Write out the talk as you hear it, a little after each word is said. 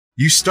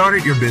You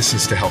started your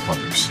business to help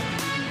others.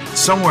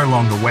 Somewhere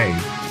along the way,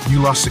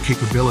 you lost the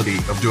capability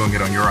of doing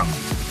it on your own.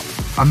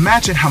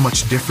 Imagine how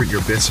much different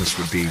your business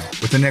would be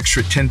with an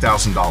extra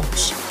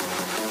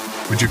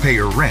 $10,000. Would you pay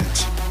your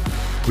rent?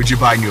 Would you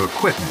buy new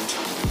equipment?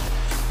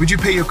 Would you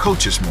pay your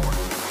coaches more?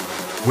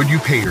 Would you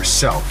pay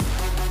yourself?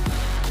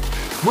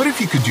 What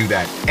if you could do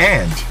that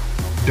and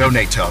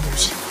donate to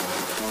others?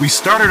 We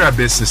started our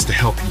business to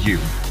help you.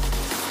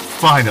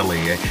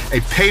 Finally,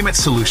 a payment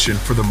solution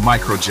for the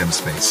micro gym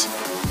space.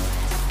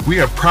 We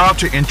are proud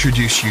to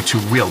introduce you to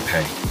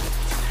WillPay,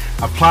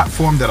 a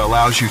platform that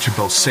allows you to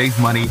both save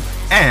money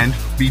and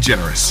be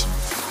generous.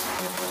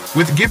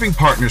 With giving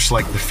partners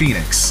like the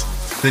Phoenix,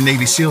 the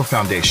Navy SEAL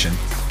Foundation,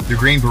 the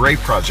Green Beret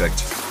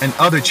Project, and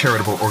other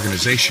charitable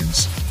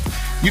organizations,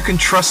 you can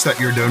trust that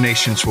your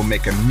donations will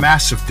make a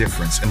massive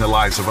difference in the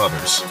lives of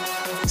others.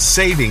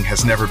 Saving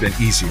has never been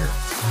easier.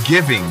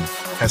 Giving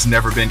has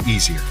never been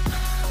easier.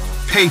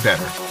 Pay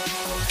better.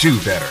 Do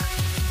better.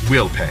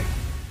 WillPay.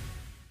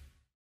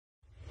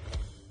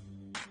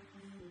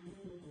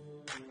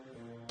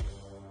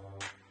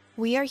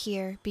 We are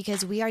here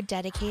because we are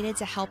dedicated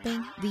to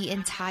helping the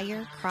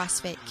entire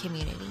CrossFit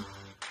community.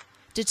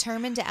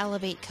 Determined to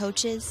elevate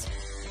coaches,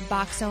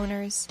 box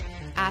owners,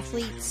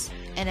 athletes,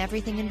 and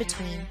everything in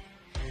between,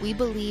 we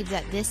believe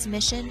that this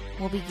mission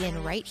will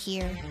begin right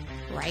here,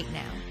 right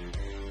now.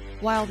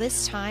 While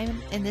this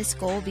time and this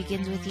goal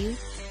begins with you,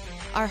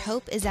 our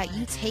hope is that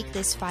you take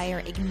this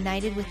fire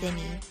ignited within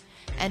you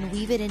and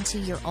weave it into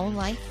your own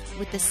life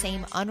with the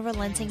same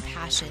unrelenting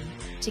passion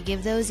to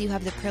give those you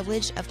have the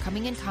privilege of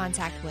coming in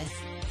contact with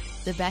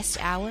the best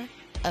hour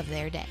of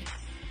their day.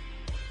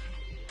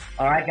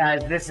 All right,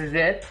 guys, this is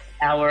it.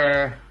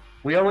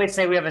 We always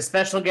say we have a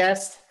special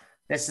guest.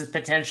 This is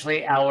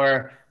potentially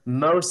our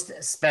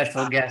most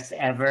special guest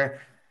ever.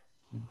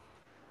 Do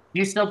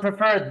you still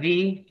prefer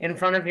the in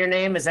front of your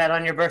name? Is that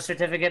on your birth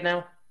certificate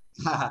now?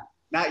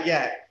 Not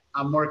yet.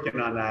 I'm working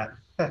on that.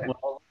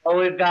 Well,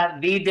 we've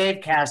got the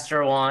Dave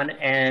Castro on,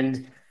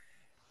 and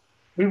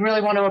we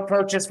really want to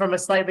approach this from a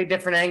slightly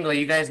different angle.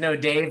 You guys know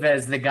Dave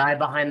as the guy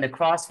behind the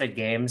CrossFit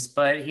Games,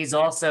 but he's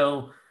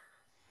also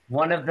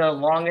one of the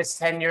longest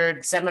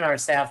tenured seminar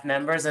staff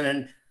members and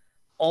an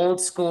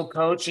old school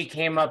coach. He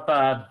came up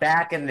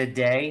back in the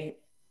day.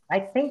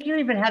 I think you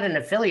even had an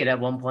affiliate at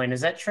one point.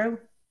 Is that true?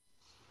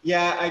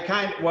 Yeah,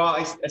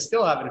 I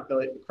still have an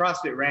affiliate.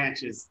 CrossFit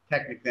Ranch is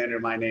technically under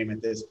my name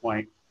at this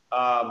point.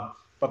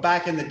 But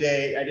back in the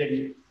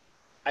day,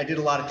 I did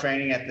a lot of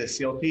training at the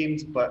SEAL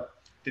teams, but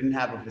didn't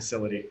have a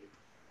facility.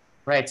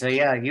 Right. So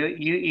yeah,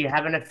 you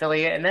have an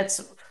affiliate, and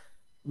that's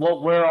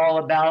what we're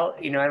all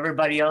about. You know,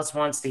 everybody else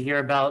wants to hear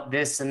about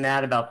this and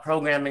that, about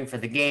programming for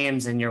the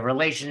games and your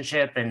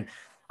relationship. And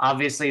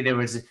obviously there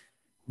was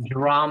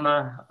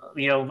drama,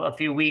 a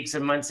few weeks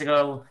and months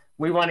ago.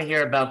 We want to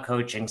hear about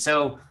coaching.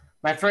 So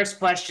my first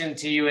question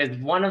to you is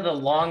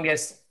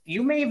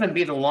you may even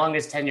be the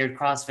longest tenured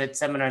CrossFit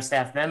seminar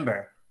staff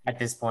member at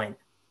this point.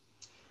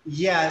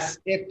 Yes,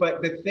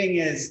 but the thing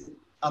is,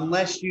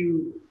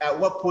 at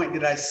what point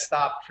did I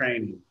stop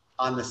training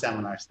on the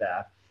seminar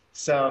staff?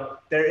 So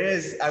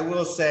I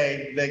will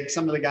say that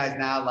some of the guys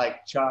now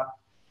like Chuck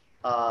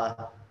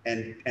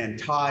and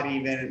Todd,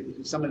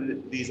 even some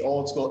of these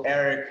old school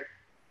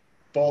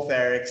both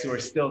Erics who are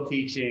still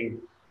teaching,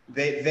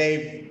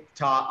 they've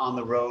taught on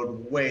the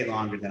road way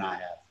longer than I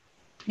have.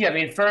 Yeah, I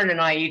mean, Fern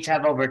and I each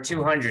have over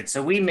 200,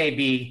 so we may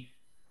be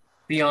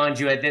beyond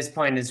you at this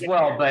point as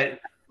well, but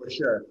for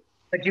sure.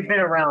 But you've been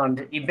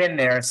around, you've been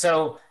there.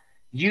 So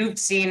you've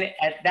seen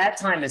at that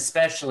time,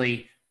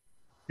 especially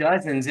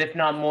dozens, if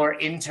not more,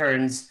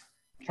 interns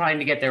trying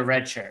to get their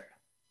red shirt.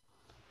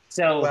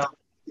 So, well,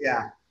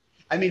 yeah.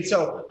 I mean,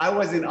 so I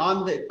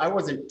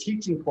wasn't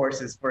teaching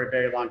courses for a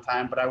very long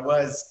time, but I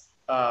was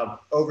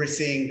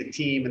overseeing the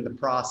team and the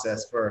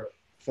process for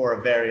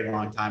a very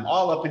long time,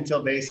 all up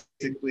until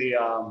basically,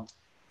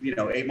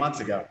 8 months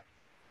ago.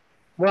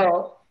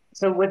 Well,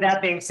 so with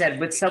that being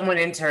said, with someone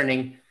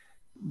interning,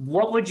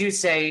 what would you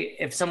say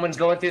if someone's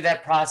going through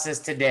that process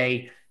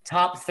today,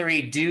 top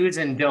 3 do's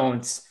and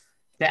don'ts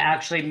to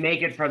actually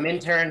make it from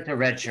intern to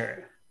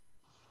redshirt?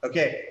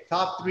 Okay,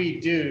 top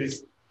 3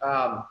 do's.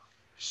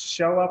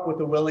 Show up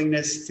with a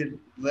willingness to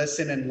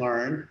listen and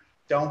learn.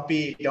 Don't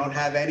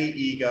have any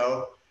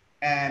ego.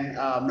 And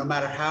no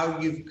matter how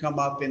you've come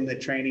up in the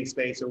training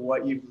space or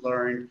what you've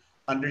learned,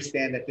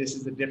 understand that this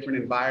is a different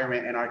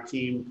environment, and our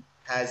team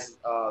has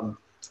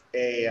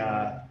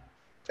a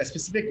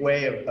specific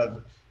way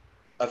of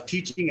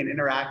teaching and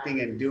interacting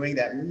and doing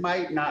that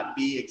might not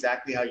be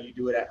exactly how you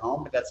do it at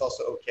home, but that's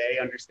also okay.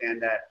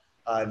 Understand that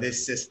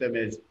this system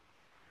is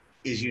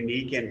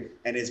unique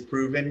and is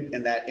proven,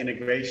 and that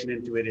integration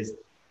into it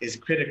is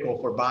critical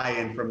for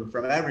buy-in from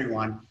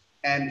everyone.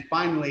 And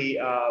finally,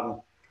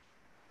 have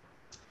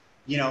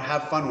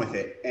fun with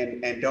it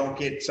and don't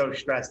get so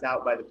stressed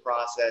out by the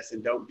process,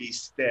 and don't be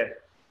stiff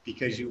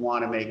because you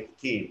want to make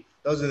the team.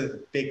 Those are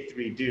the big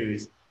 3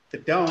 do's. The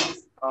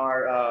don'ts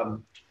are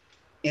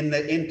in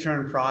the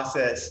intern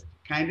process,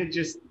 kind of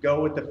just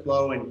go with the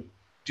flow and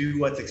do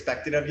what's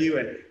expected of you.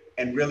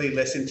 and really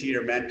listen to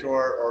your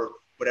mentor or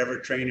whatever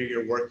trainer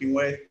you're working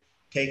with.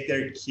 Take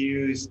their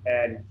cues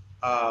and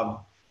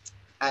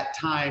at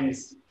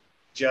times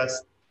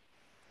just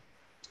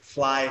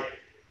fly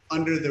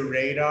under the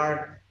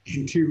radar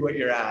and do what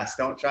you're asked.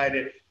 Don't try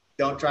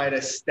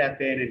to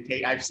step in and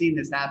take. I've seen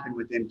this happen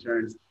with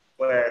interns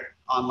where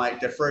on like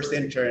their first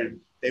intern,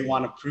 they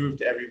want to prove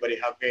to everybody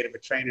how great of a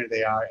trainer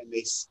they are, and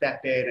they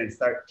step in and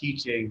start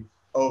teaching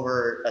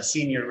over a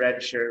senior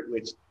red shirt,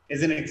 which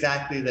isn't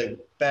exactly the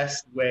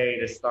best way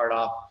to start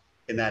off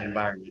in that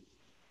environment.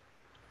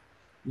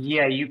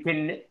 Yeah, you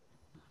can.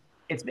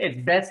 It's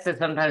best to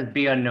sometimes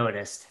be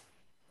unnoticed,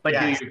 but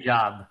Yes. do your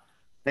job.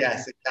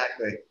 Yes,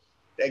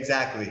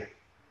 exactly.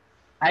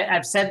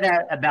 I've said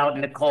that about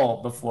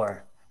Nicole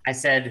before. I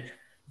said,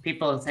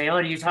 people say, "Oh,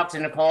 do you talk to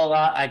Nicole a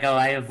lot?" I go,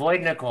 "I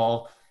avoid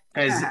Nicole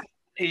because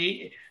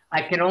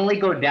I can only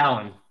go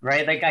down,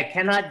 right? Like I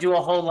cannot do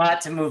a whole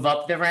lot to move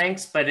up the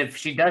ranks, but if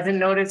she doesn't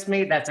notice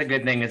me, that's a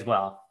good thing as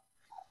well."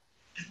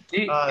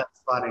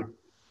 That's funny.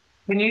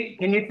 Can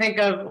you think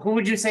of who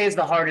would you say is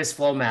the hardest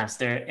flow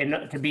master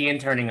to be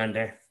interning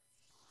under?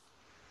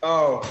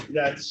 Oh,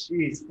 yeah,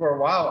 geez. For a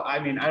while, I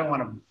mean, I don't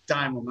want to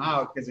dime them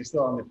out because they're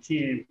still on the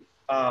team.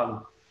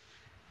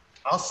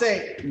 I'll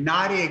say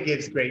Nadia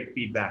gives great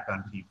feedback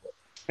on people.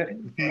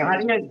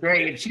 Nadia's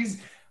great.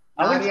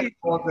 Nadia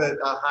holds a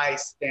high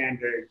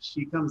standard.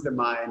 She comes to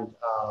mind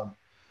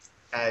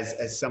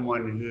as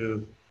someone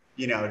who,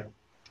 you know,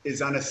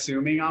 is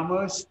unassuming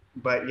almost,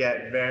 but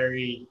yet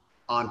very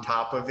on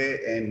top of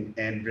it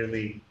and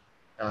really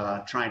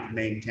trying to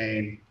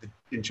maintain the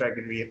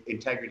integrity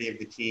of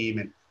the team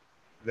and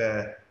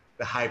the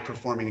high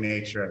performing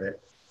nature of it.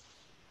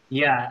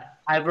 Yeah,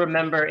 I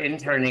remember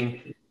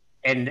interning,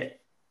 and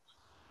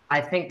I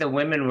think the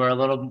women were a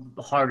little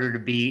harder to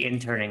be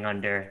interning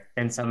under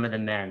than some of the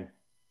men.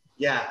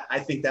 Yeah, I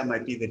think that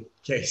might be the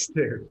case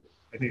too.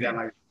 I think that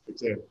might be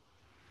too.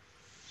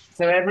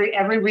 So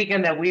every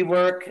weekend that we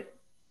work,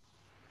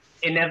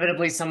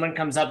 inevitably someone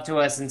comes up to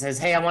us and says,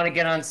 "Hey, I want to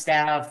get on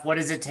staff. What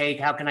does it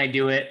take? How can I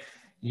do it?"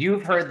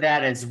 You've heard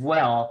that as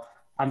well,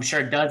 I'm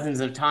sure dozens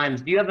of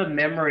times. Do you have a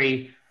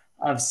memory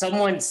of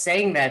someone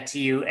saying that to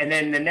you, and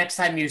then the next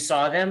time you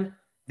saw them,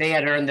 they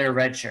had earned their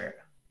red shirt?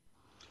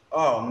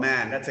 Oh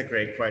man, that's a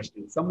great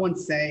question. Someone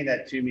saying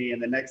that to me,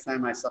 and the next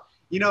time I saw,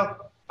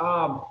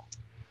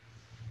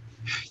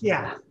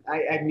 yeah,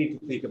 I need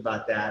to think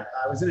about that.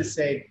 I was going to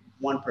say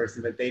one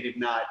person, but they did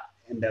not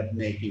end up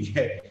making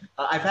it.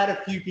 I've had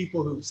a few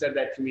people who've said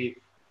that to me.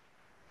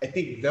 I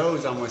think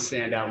those almost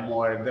stand out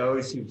more.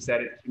 Those who've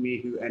said it to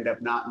me who end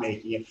up not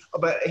making it. Oh,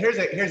 but here's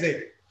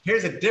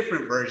a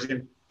different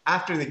version.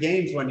 After the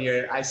games one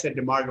year, I said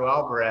to Margot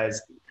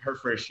Alvarez, her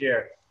first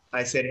year,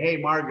 I said, "Hey,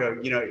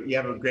 Margot, you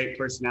have a great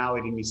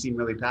personality and you seem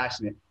really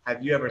passionate.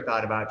 Have you ever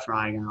thought about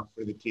trying out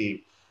for the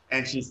team?"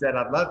 And she said,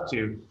 "I'd love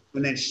to."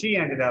 And then she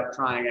ended up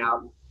trying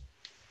out.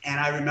 And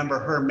I remember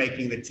her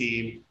making the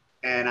team.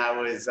 And I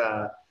was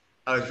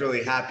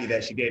really happy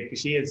that she did,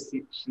 because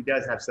she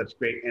does have such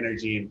great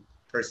energy and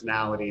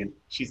personality, and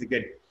she's a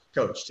good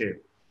coach too.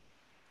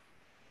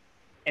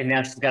 And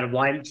now she's got a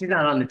blind. She's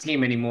not on the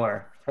team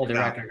anymore, for the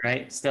record,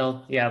 right?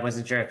 Still, yeah, I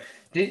wasn't sure.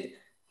 Do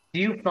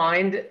you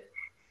find,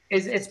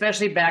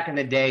 especially back in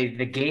the day,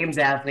 the games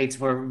athletes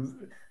were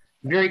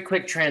very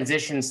quick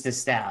transitions to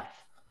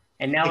staff,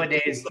 and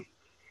nowadays?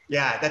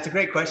 Yeah, that's a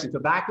great question. So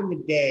back in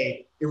the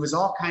day, it was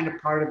all kind of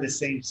part of the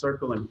same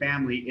circle and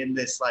family in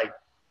this, like,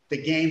 the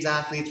games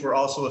athletes were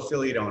also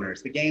affiliate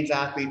owners. The games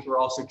athletes were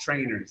also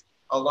trainers.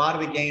 A lot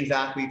of the games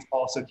athletes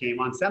also came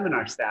on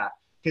seminar staff,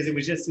 because it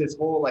was just this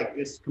whole, like,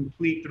 this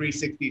complete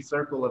 360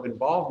 circle of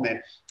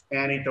involvement.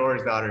 Annie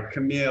Thorisdottir,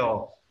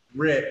 Camille,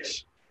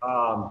 Rich,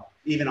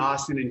 even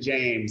Austin and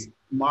James,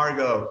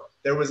 Margot.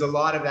 There was a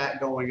lot of that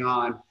going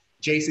on.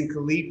 Jason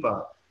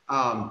Khalifa.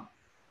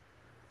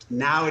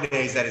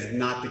 Nowadays, that is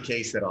not the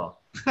case at all.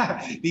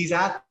 These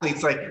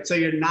athletes, so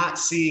you're not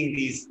seeing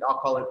these, I'll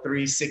call it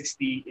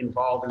 360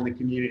 involved in the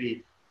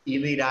community,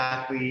 elite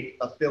athlete,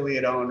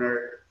 affiliate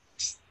owner,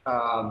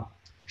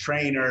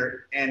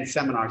 trainer, and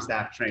seminar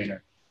staff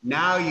trainer.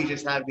 Now you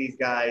just have these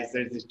guys,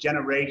 there's this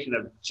generation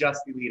of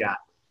just elite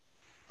athletes.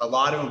 A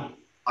lot of them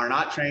are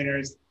not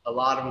trainers. A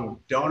lot of them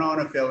don't own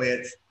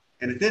affiliates.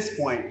 And at this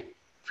point,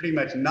 pretty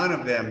much none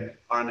of them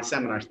are on the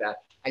seminar staff.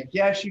 I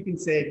guess you can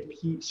say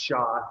Pete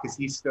Shaw, because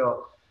he's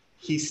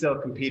still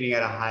competing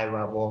at a high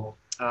level.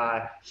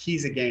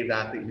 He's a games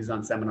athlete who's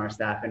on seminar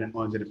staff and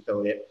owns an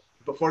affiliate.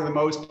 But for the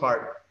most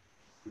part,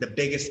 the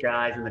biggest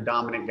guys and the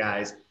dominant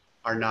guys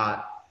are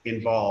not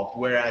involved.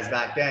 Whereas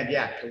back then,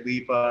 yeah,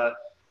 Khalifa,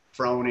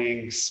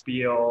 Froning,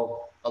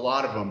 Spiel, a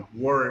lot of them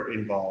were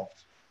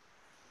involved.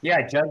 Yeah,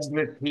 I judged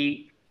with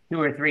Pete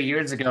 2 or 3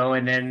 years ago,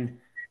 and then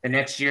the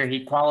next year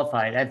he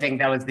qualified. I think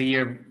that was the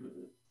year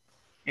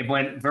it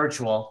went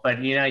virtual. But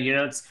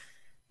it's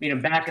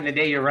back in the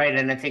day, you're right,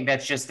 and I think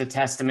that's just a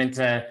testament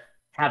to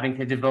having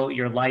to devote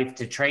your life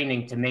to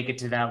training to make it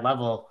to that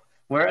level.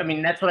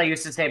 That's what I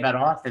used to say about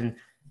Austin.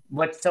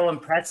 What's so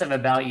impressive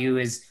about you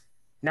is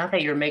not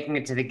that you're making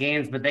it to the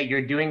games, but that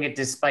you're doing it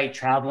despite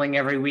traveling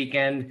every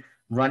weekend,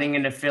 running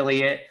an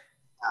affiliate,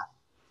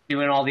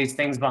 doing all these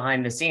things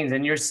behind the scenes,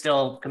 and you're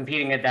still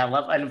competing at that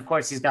level. And of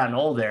course, he's gotten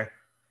older.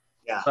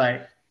 Yeah.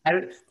 But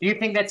do you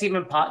think that's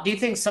even do you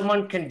think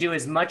someone can do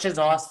as much as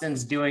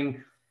Austin's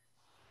doing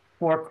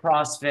for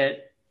CrossFit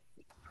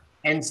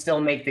and still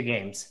make the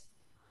games?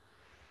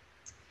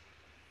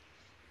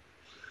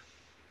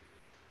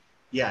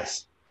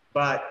 Yes,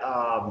 but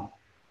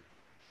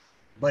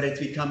it's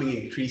becoming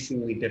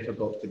increasingly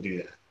difficult to do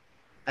that.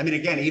 I mean,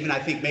 again, even I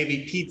think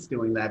maybe Pete's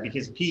doing that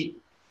because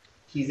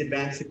he's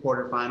advanced to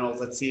quarterfinals.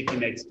 Let's see if he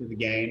makes it to the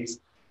games.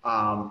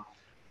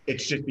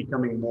 It's just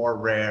becoming more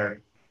rare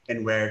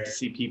and rare to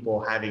see people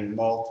having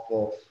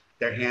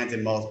their hands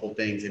in multiple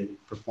things and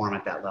perform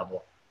at that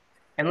level.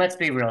 And let's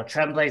be real,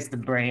 Tremblay's the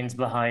brains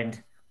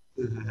behind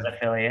the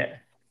affiliate.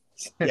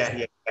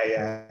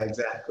 Yeah,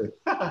 exactly.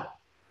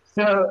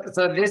 So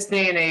this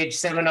day and age,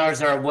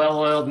 seminars are a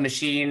well-oiled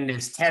machine.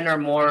 There's 10 or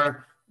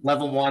more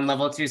level 1,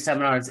 level 2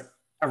 seminars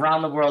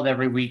around the world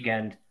every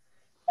weekend.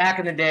 Back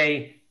in the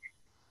day,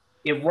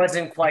 it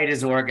wasn't quite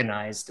as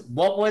organized.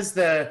 What was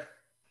the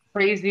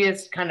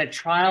craziest kind of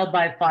trial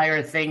by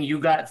fire thing you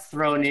got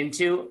thrown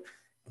into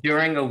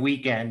during a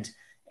weekend?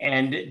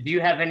 And do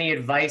you have any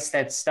advice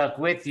that stuck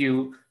with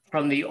you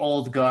from the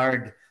old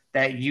guard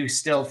that you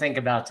still think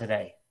about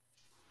today?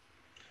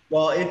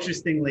 Well,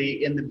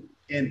 interestingly,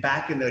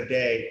 back in the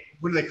day,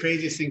 one of the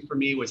craziest things for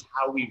me was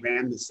how we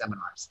ran the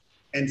seminars.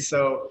 And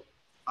so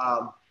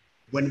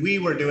when we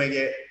were doing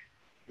it,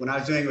 when I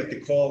was doing it with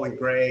Nicole and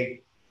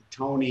Greg,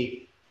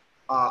 Tony,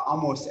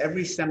 almost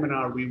every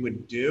seminar we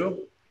would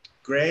do,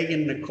 Greg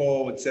and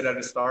Nicole would sit at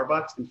a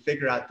Starbucks and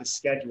figure out the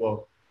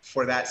schedule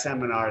for that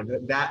seminar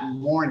that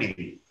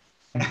morning.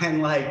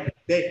 And like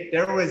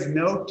there was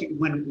no,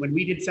 when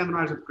we did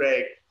seminars with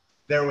Greg,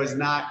 there was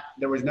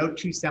no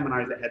 2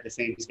 seminars that had the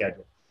same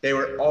schedule. They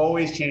were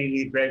always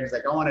changing. Greg was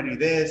like, I want to do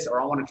this,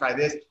 or I want to try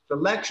this. The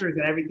lectures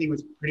and everything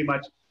was pretty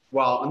much,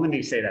 well, let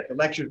me say that. The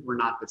lectures were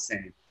not the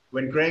same.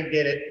 When Greg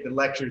did it, the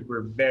lectures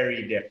were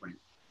very different.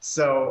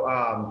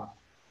 So,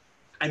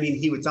 I mean,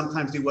 he would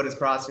sometimes do What is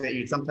CrossFit? He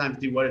would sometimes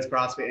do What is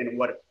CrossFit and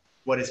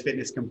what is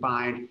Fitness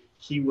Combined.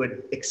 He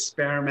would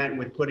experiment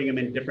with putting them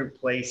in different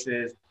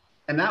places.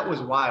 And that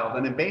was wild.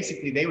 And then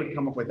basically they would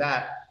come up with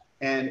that.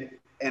 And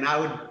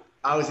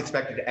I was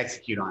expected to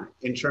execute on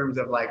it in terms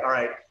of like, all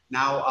right,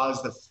 now I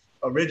was the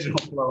original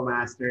flow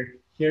master.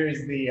 Here's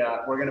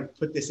we're going to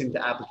put this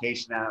into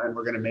application now and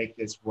we're going to make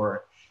this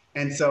work.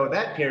 And so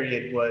that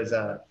period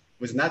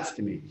was nuts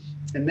to me.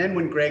 And then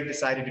when Greg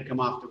decided to come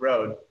off the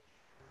road,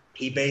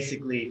 he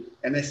basically,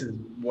 and this is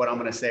what I'm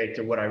going to say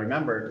to what I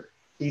remember,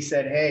 he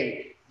said,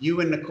 hey, you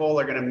and Nicole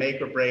are going to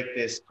make or break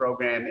this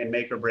program and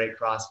make or break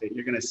CrossFit.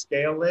 You're going to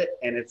scale it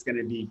and it's going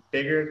to be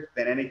bigger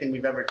than anything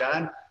we've ever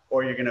done,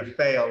 or you're going to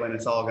fail and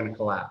it's all going to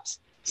collapse.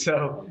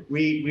 So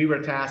we were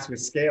tasked with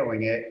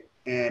scaling it.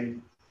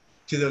 And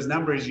to those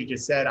numbers you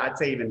just said, I'd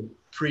say even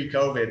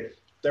pre-COVID,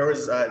 there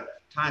was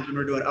times when we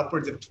were doing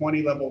upwards of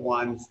 20 level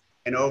 1s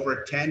and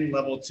over 10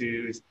 level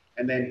 2s,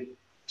 and then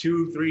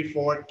 2, 3,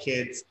 4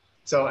 kids.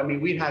 So, I mean,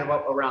 we'd had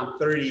around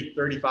 30,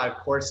 35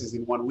 courses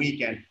in one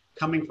weekend,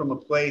 coming from a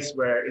place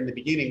where in the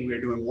beginning we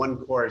were doing one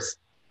course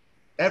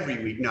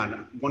every week,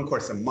 no, one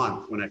course a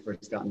month when I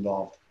first got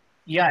involved.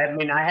 Yeah, I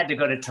mean, I had to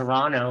go to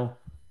Toronto,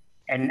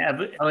 and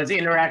I was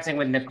interacting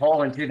with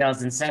Nicole in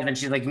 2007.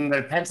 She's like, you can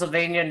go to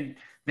Pennsylvania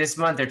this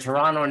month or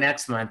Toronto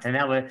next month.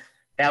 And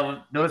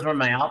those were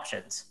my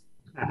options.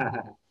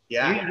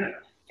 Yeah.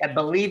 I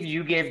believe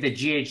you gave the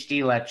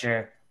GHD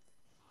lecture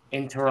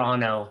in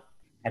Toronto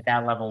at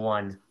that level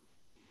 1.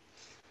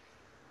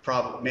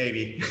 Probably,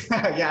 maybe.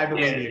 Yeah, I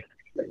believe you.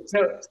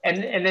 So,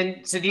 and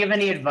then, so do you have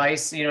any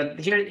advice? You know,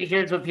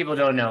 here's what people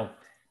don't know.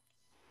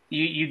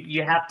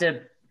 You have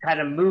to kind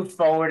of move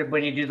forward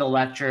when you do the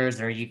lectures,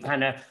 or you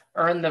kind of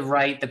earn the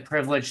right, the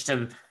privilege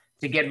to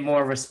get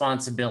more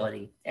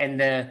responsibility. And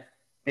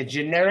the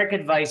generic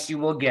advice you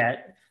will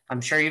get,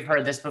 I'm sure you've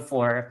heard this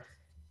before,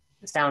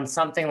 sounds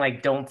something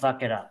like, don't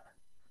fuck it up.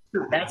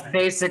 That's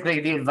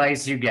basically the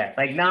advice you get.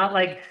 Like, not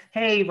like,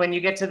 hey, when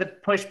you get to the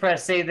push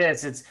press, say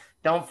this. It's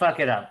don't fuck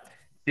it up.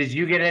 Did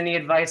you get any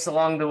advice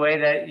along the way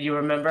that you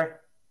remember?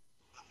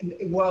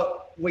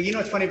 Well, you know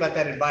what's funny about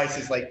that advice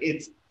is like,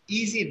 it's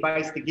easy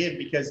advice to give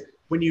because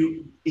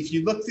if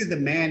you look through the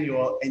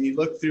manual and you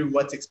look through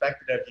what's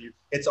expected of you,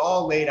 it's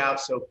all laid out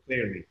so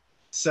clearly.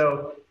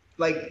 So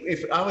like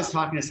if I was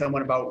talking to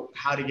someone about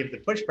how to give the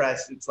push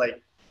press, it's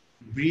like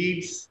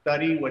read,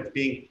 study what's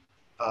being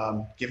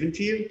given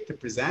to you to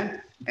present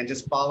and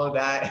just follow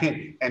that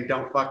and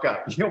don't fuck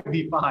up. You'll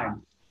be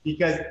fine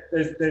because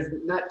there's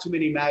not too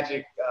many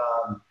magic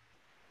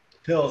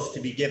pills to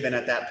be given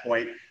at that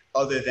point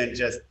other than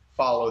just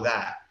follow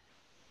that.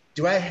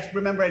 Do I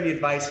remember any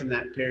advice from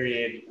that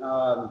period?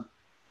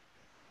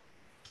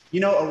 You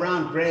know,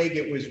 around Greg,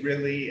 it was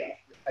really,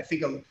 I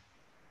think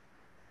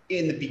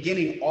in the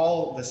beginning,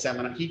 all the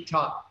seminars, he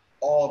taught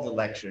all the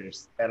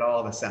lectures at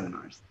all the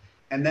seminars.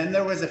 And then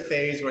there was a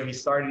phase where he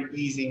started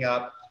easing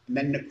up, and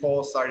then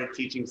Nicole started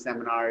teaching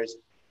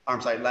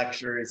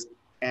lectures,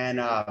 and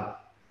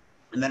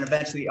then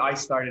eventually I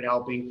started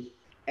helping.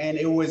 And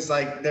it was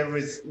like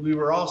we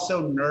were all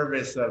so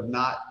nervous of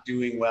not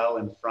doing well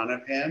in front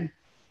of him.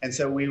 And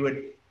so we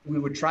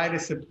would try to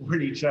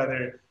support each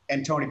other,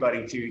 and Tony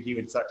Budding too.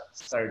 He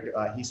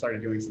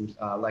started doing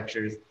some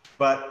lectures,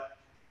 but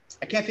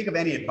I can't think of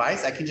any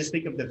advice. I can just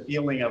think of the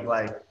feeling of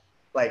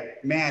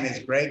like, man, is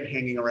Greg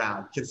hanging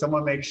around? Can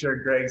someone make sure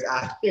Greg's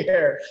out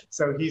here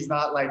so he's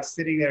not like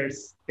sitting there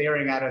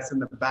staring at us in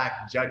the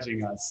back,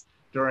 judging us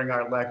during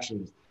our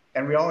lectures?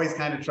 And we always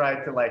kind of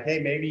tried to like, hey,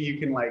 maybe you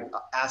can like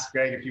ask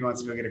Greg if he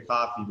wants to go get a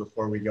coffee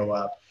before we go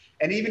up.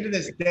 And even to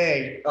this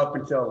day, up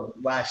until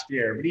last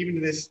year, but even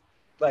to this,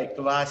 like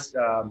the last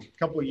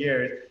couple of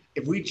years,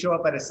 if we show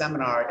up at a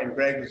seminar and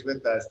Greg was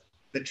with us,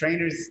 the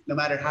trainers, no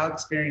matter how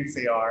experienced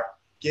they are,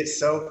 get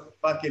so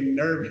fucking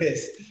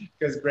nervous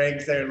because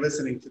Greg's there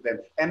listening to them.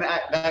 And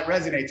that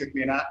resonates with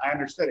me, and I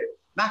understood it.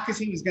 Not because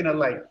he was gonna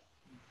like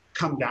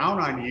come down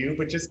on you,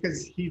 but just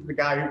because he's the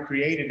guy who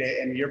created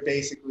it, and you're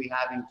basically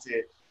having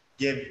to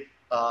give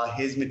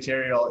his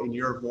material in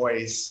your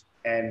voice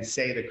and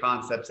say the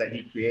concepts that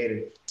he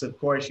created. So of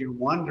course you're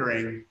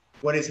wondering,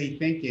 what is he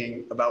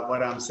thinking about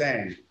what I'm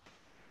saying,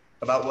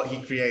 about what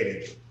he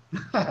created?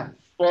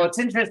 Well, it's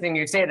interesting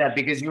you say that,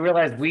 because you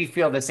realize we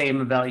feel the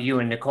same about you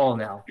and Nicole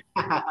now.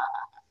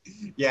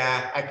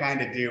 Yeah, I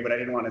kind of do, but I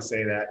didn't want to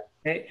say that.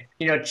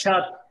 You know,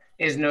 Chuck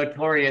is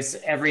notorious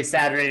every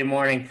Saturday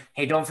morning.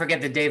 Hey, don't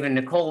forget the Dave and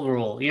Nicole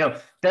rule. You know,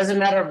 doesn't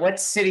matter what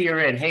city you're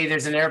in. Hey,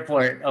 there's an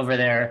airport over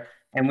there,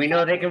 and we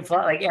know they can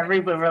fly. Like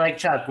everybody, we're like,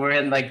 Chuck, we're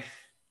in like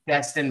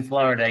Destin,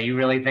 Florida. You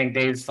really think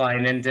Dave's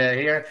flying into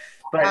here?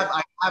 But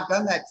I've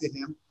done that to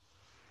him.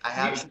 I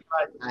have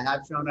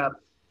shown up.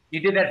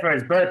 You did that for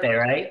his birthday,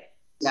 right?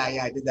 Yeah,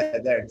 I did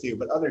that there too,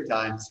 but other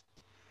times.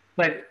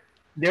 But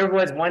there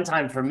was one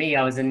time for me,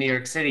 I was in New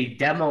York City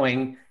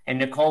demoing, and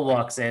Nicole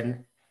walks in,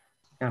 and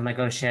I'm like,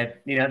 oh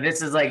shit, you know,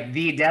 this is like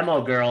the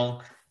demo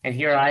girl, and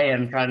here I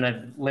am trying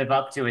to live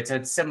up to it. So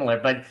it's similar,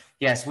 but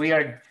yes, we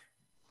are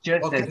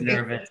just as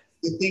nervous.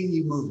 Good thing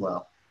you move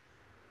well.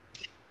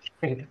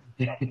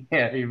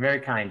 Yeah, you're very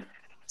kind.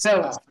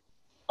 So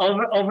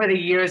over the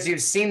years,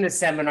 you've seen the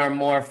seminar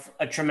morph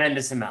a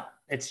tremendous amount.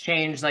 It's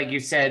changed, like you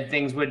said,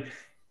 things would,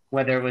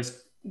 whether it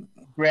was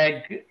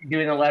Greg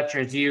doing the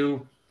lectures,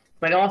 you,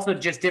 but also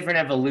just different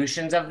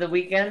evolutions of the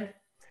weekend.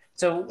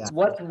 So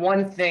what's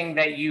one thing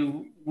that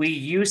we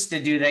used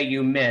to do that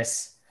you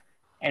miss?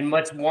 And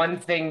what's one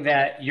thing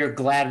that you're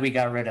glad we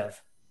got rid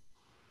of?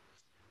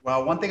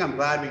 Well, one thing I'm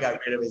glad we got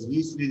rid of is we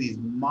used to do these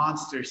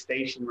monster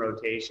station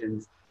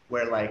rotations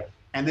where like,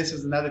 and this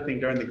was another thing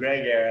during the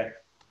Greg era,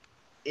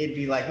 it'd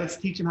be like, let's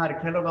teach them how to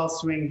kettlebell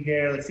swing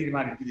here. Let's teach them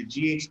how to do the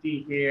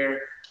GHD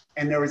here.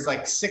 And there was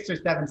like 6 or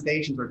 7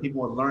 stations where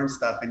people would learn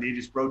stuff and they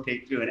just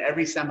rotate through, and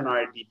every seminar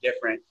would be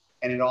different,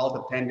 and it all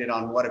depended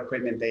on what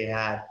equipment they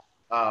had.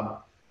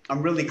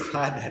 I'm really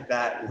glad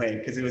that went,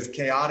 because it was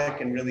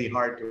chaotic and really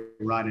hard to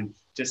run, and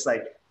just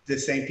like the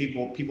same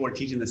people were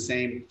teaching the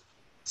same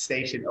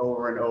station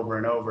over and over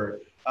and over.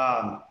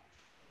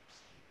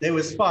 It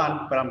was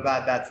fun, but I'm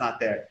glad that's not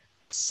there.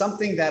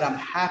 Something that I'm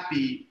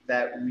happy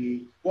that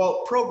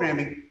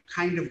programming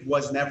kind of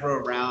was never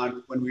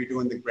around when we were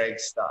doing the Greg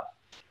stuff.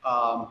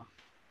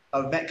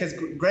 Because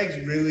Greg's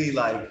really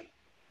like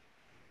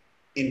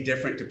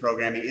indifferent to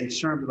programming in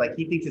terms of like,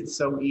 he thinks it's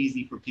so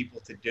easy for people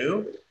to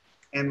do.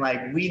 And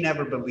like, we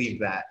never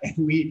believed that. And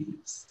we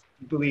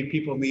believe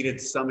people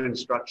needed some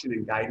instruction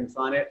and guidance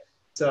on it.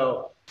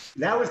 So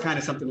that was kind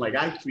of something like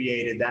I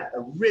created that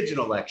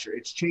original lecture.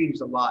 It's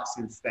changed a lot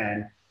since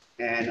then.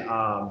 And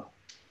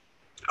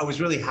I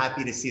was really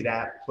happy to see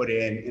that put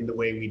in the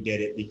way we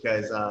did it,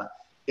 because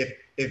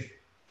if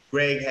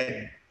Greg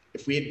had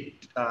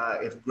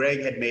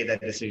made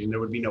that decision, there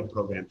would be no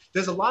program.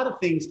 There's a lot of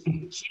things.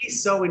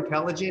 He's so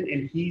intelligent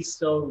and he's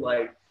so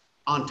like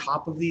on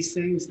top of these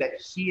things that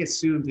he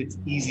assumes it's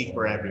easy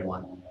for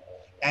everyone.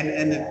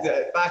 And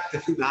the fact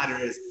of the matter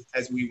is,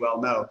 as we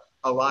well know,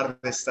 a lot of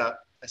this stuff,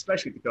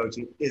 especially the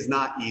coaching, is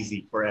not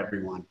easy for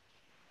everyone.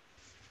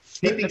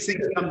 He thinks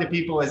things come to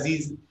people as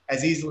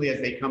easily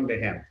as they come to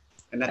him.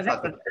 And that's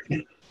not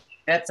the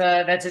that's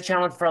a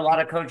challenge for a lot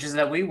of coaches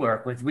that we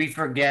work with. We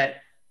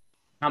forget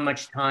how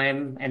much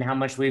time and how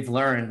much we've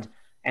learned,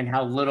 and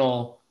how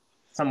little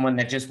someone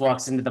that just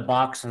walks into the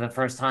box for the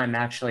first time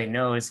actually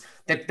knows.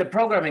 The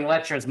programming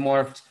lecture has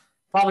morphed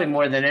probably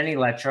more than any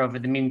lecture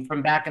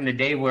from back in the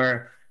day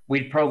where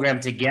we'd program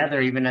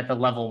together, even at the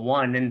level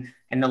 1,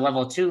 and the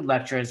level 2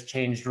 lecture has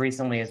changed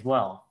recently as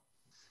well.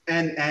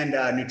 And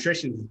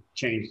nutrition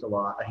changed a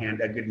lot,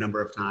 a good number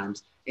of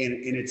times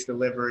in its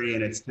delivery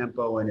and its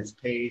tempo and its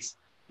pace.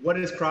 What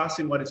is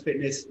crossing, what is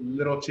fitness,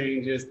 little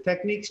changes.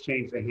 Techniques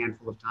changed a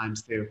handful of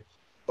times too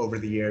over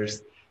the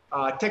years.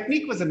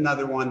 Technique was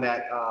another one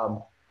that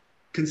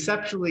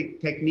conceptually,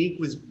 technique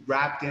was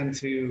wrapped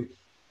into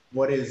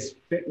what is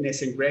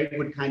fitness, and Greg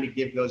would kind of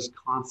give those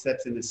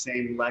concepts in the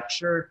same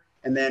lecture.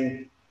 And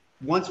then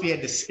once we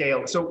had to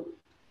scale, so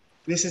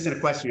this isn't a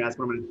question you asked,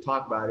 but I'm going to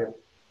talk about it.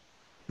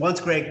 Once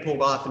Greg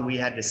pulled off and we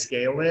had to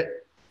scale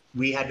it,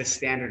 we had to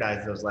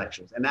standardize those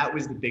lectures. And that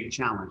was the big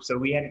challenge. So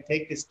we had to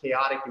take this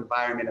chaotic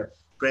environment of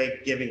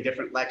Greg giving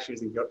different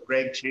lectures and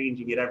Greg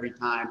changing it every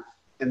time,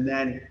 and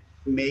then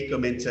make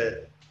them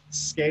into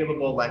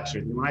scalable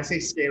lectures. And when I say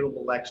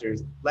scalable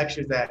lectures,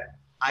 lectures that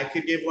I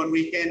could give one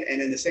weekend,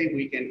 and in the same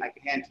weekend I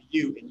could hand to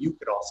you and you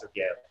could also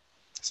give.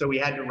 So we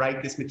had to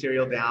write this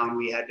material down.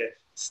 We had to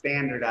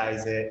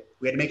standardize it.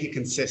 We had to make it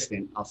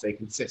consistent. I'll say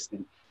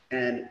consistent,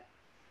 and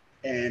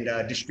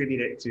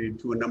distribute it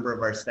to a number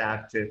of our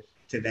staff to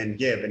then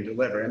give and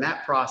deliver. And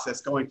that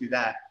process, going through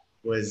that,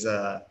 was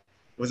a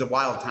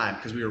wild time,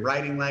 because we were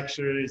writing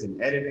lectures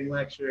and editing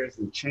lectures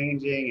and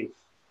changing.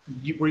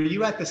 And were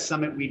you at the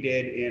summit we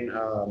did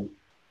in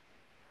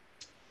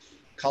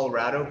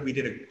Colorado? We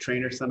did a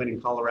trainer summit in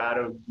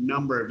Colorado a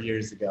number of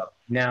years ago.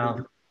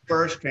 No.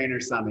 First trainer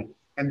summit.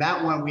 And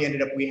that one we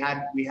ended up,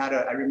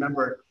 I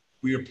remember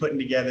we were putting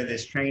together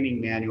this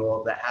training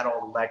manual that had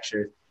all the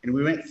lectures, and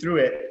we went through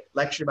it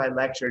lecture by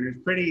lecture, and it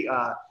was pretty,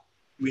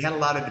 we had a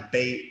lot of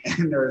debate,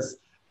 and there was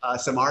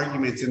some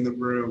arguments in the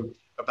room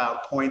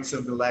about points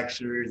of the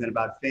lectures and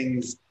about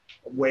things,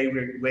 ways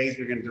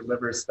we're going to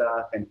deliver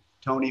stuff. And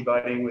Tony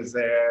Budding was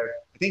there.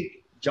 I think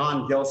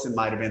John Gilson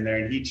might have been there,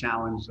 and he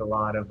challenged a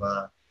lot of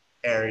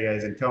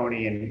areas, and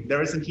Tony, and there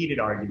were some heated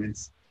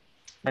arguments.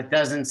 That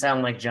doesn't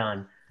sound like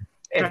John.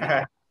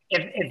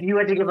 If you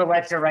had to give a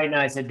lecture right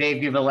now, I said,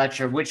 Dave, give a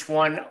lecture, which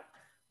one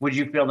would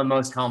you feel the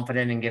most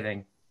confident in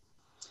giving?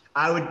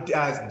 I would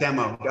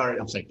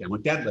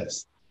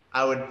deadlifts.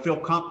 I would feel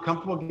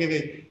comfortable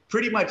giving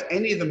pretty much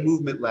any of the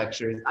movement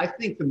lectures. I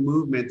think the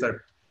movements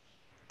are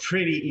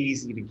pretty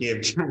easy to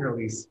give,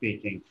 generally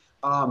speaking.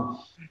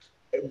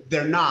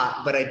 They're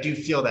not, but I do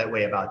feel that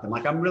way about them.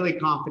 Like, I'm really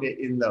confident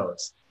in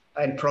those.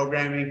 And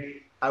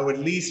programming, I would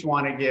at least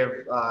want to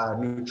give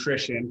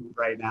nutrition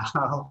right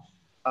now.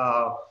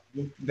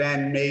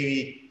 Then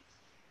maybe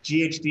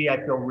GHD, I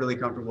feel really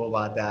comfortable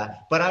about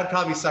that. But I'd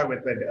probably start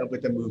with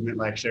the movement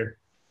lecture.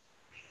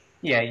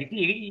 Yeah,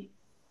 you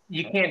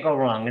can't go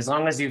wrong as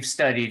long as you've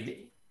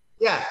studied.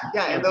 Yeah,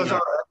 and those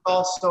are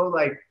also,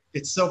 like,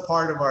 it's so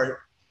part of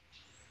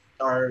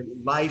our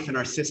life and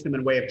our system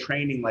and way of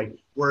training. Like,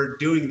 we're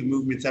doing the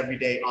movements every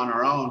day on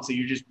our own, so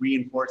you're just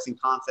reinforcing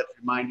concepts,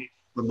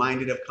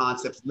 reminded of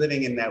concepts,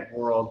 living in that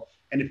world.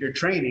 And if you're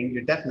training,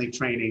 you're definitely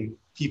training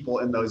people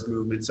in those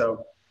movements.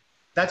 So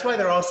that's why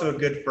they're also a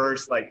good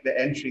first, like, the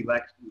entry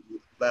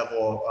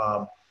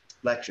level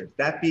lecture.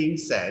 That being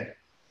said,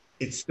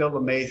 it still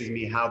amazes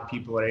me how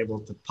people are able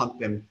to pump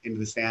them into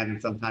the stand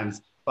and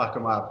sometimes fuck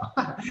them up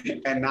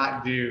and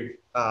not do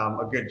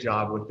a good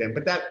job with them.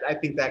 But I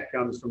think that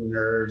comes from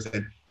nerves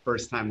and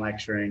first time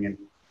lecturing and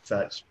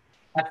such.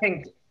 I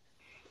think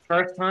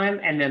first time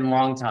and then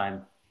long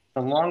time.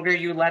 The longer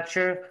you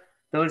lecture,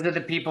 those are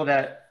the people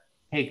that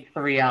take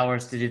 3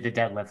 hours to do the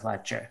deadlift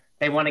lecture.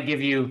 They want to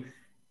give you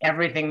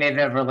everything they've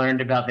ever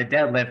learned about the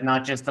deadlift,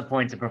 not just the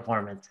points of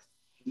performance.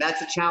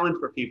 That's a challenge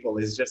for people,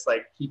 is just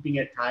like keeping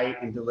it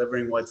tight and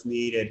delivering what's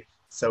needed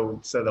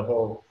so the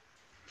whole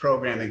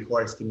programming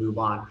course can move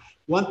on.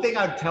 One thing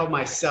I'd tell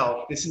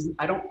myself,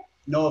 I don't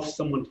know if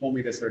someone told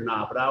me this or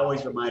not, but I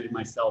always reminded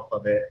myself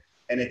of it,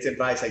 and it's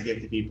advice I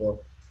give to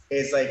people,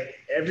 is like,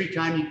 every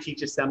time you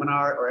teach a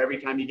seminar or every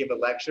time you give a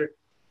lecture,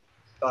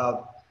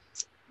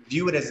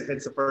 view it as if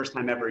it's the first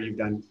time ever you've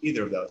done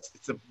either of those.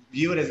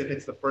 View it as if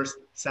it's the first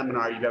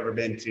seminar you've ever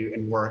been to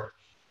and worked,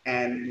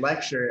 and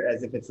lecture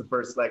as if it's the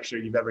first lecture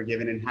you've ever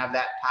given, and have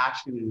that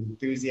passion and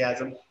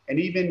enthusiasm and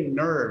even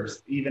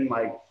nerves, even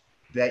like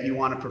that you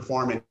want to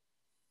perform in.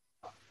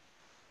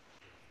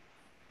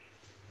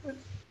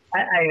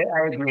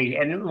 I agree.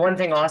 And one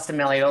thing Austin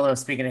Malleolo,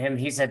 speaking to him,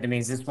 he said to me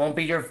is, this won't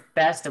be your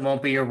best, it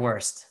won't be your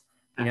worst.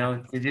 You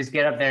know, you just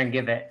get up there and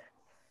give it.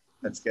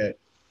 That's good.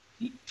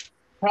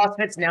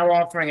 CrossFit's now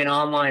offering an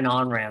online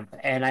on-ramp,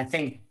 and I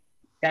think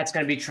that's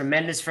going to be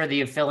tremendous for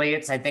the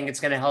affiliates. I think it's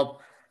going to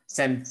help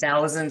send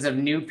thousands of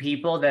new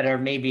people that are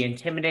maybe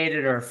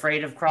intimidated or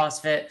afraid of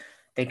CrossFit.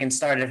 They can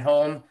start at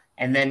home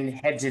and then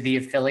head to the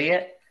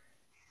affiliate.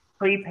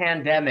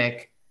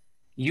 Pre-pandemic,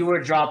 you were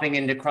dropping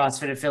into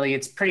CrossFit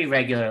affiliates pretty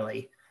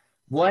regularly.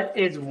 What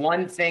is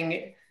one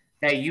thing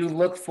that you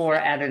look for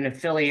at an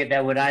affiliate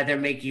that would either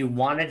make you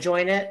want to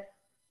join it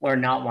or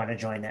not want to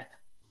join it?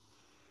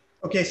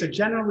 Okay, so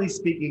generally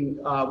speaking,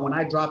 when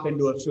I drop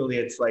into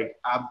affiliates, like,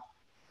 I'm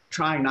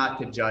trying not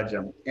to judge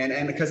them.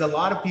 And because a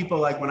lot of people,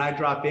 like, when I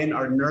drop in,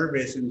 are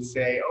nervous and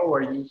say, oh,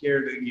 are you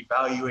here to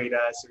evaluate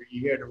us? Or are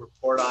you here to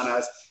report on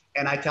us?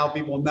 And I tell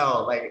people,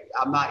 no, like,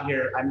 I'm not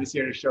here. I'm just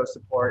here to show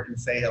support and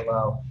say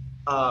hello.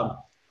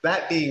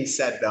 That being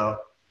said, though,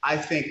 I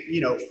think,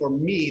 you know, for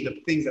me,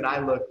 the things that I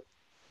look,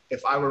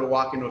 if I were to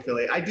walk into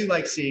affiliate, I do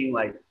like seeing,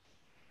 like,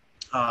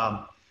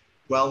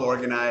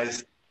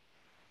 well-organized,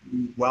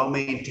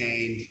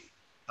 well-maintained,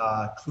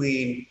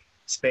 clean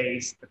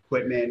space,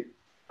 equipment,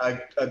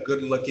 a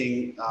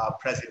good-looking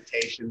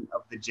presentation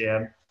of the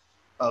gym,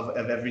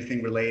 of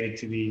everything related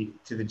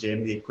to the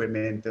gym, the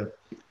equipment,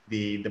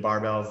 the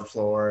barbells, the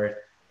floor,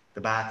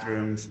 the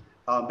bathrooms.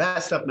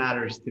 That stuff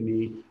matters to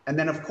me. And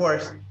then, of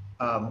course,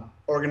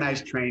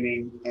 organized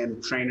training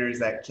and trainers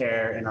that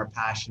care and are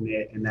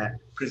passionate and that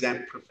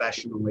present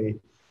professionally.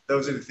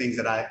 Those are the things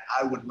that I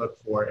would look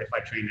for if I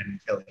train at an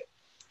affiliate.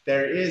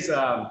 There is,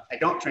 I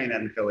don't train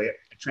at an affiliate.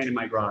 I train in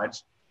my garage,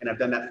 and I've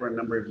done that for a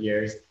number of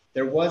years.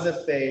 There was a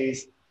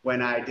phase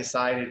when I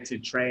decided to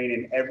train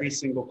in every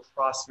single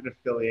CrossFit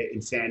affiliate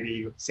in San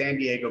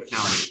Diego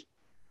County.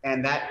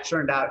 And that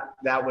turned out,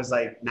 that was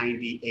like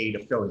 98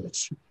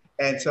 affiliates.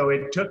 And so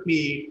it took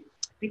me,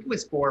 I think it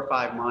was 4 or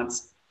 5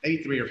 months,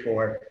 maybe 3 or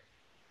 4,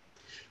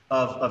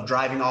 of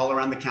driving all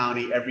around the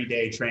county every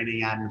day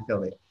training at an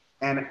affiliate.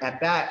 And at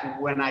that,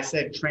 when I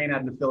said train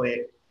at an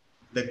affiliate,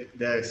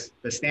 the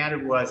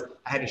standard was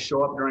I had to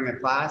show up during a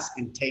class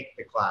and take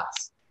the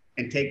class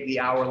and take the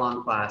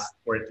hour-long class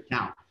for it to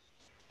count.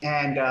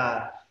 And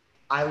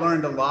I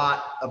learned a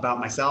lot about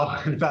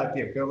myself and about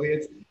the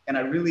affiliates, and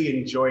I really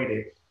enjoyed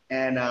it.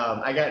 And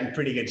I got in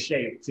pretty good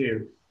shape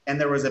too. And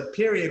there was a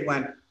period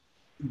when,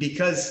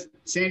 because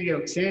San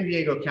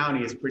Diego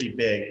County is pretty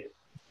big,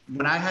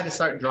 when I had to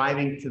start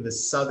driving to the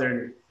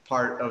southern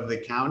part of the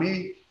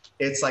county,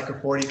 it's like a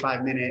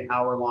 45-minute,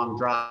 hour-long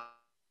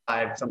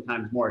drive,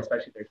 sometimes more,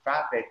 especially if there's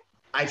traffic.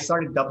 I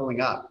started doubling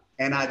up,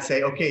 and I'd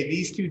say, okay,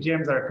 these 2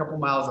 gyms are a couple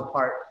miles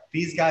apart.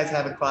 These guys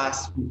have a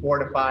class from 4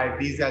 to 5.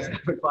 These guys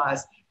have a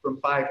class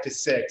from 5 to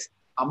 6.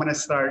 I'm going to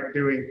start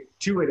doing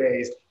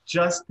 2-a-days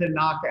just to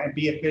knock and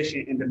be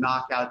efficient and to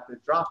knock out the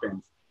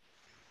drop-ins.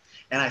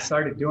 And I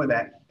started doing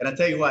that. And I'll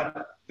tell you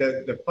what,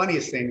 the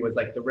funniest thing was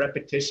like the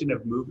repetition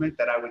of movement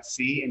that I would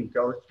see and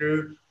go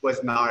through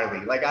was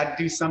gnarly. Like I'd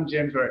do some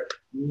gyms where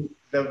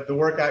the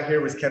workout here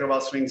was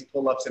kettlebell swings,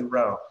 pull-ups, and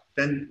row.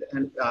 Then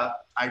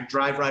I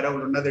drive right over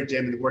to another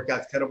gym and the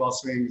workout's kettlebell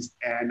swings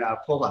and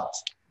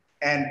pull-ups.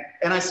 And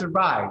I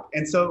survived.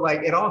 And so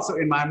like it also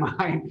in my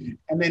mind,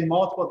 and then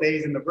multiple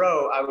days in a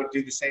row, I would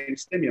do the same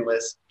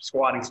stimulus,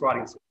 squatting,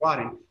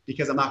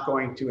 because I'm not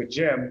going to a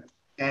gym.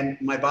 And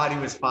my body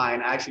was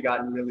fine. I actually got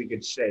in really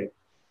good shape.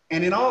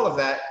 And in all of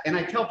that, and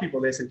I tell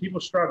people this, and people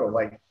struggle,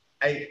 like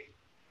I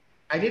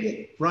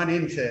didn't run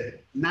into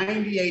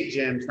 98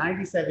 gyms,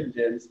 97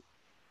 gyms.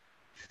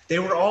 They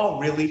were all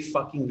really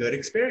fucking good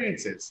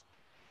experiences.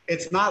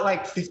 It's not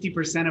like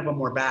 50% of them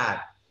were bad.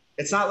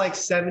 It's not like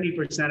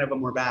 70% of them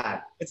were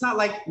bad. It's not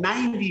like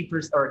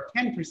 90% or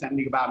 10%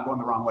 think about I'm going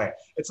the wrong way.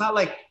 It's not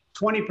like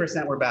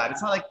 20% were bad.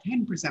 It's not like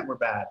 10% were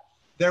bad.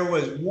 There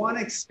was one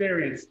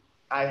experience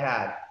I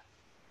had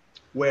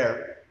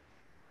where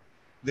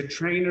the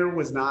trainer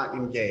was not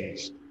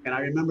engaged. And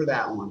I remember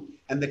that one.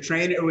 And the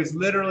trainer, it was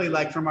literally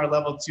like from our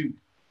level 2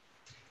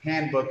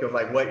 handbook of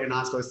like what you're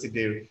not supposed to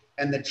do.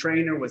 And the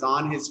trainer was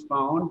on his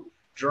phone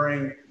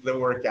during the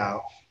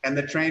workout. And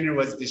the trainer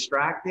was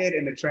distracted,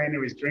 and the trainer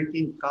was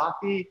drinking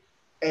coffee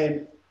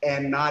and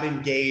not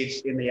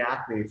engaged in the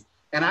athletes.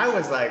 And I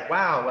was like,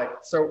 wow, like,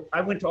 so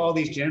I went to all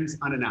these gyms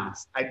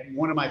unannounced.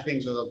 One of my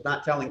things was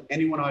not telling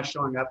anyone I was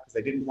showing up because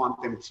I didn't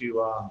want them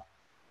to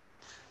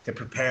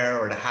prepare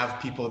or to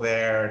have people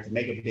there to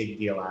make a big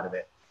deal out of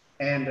it.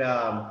 And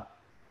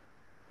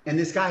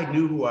this guy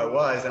knew who I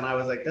was, and I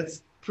was like,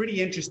 that's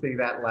pretty interesting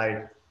that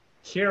like,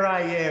 here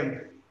I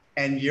am,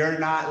 and you're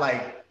not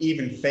like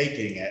even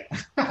faking it.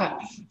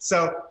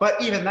 So,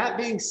 but even that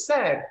being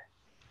said,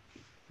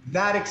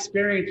 that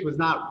experience was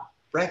not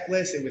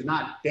reckless. It was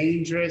not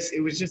dangerous.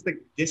 It was just a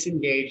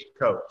disengaged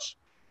coach.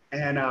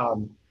 And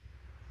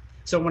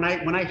so when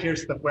I hear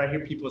stuff where I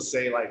hear people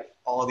say like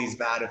all these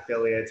bad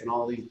affiliates and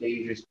all these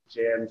dangerous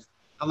gyms,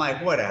 I'm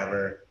like,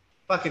 whatever,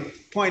 fucking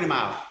point them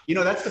out. You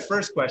know, that's the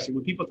first question.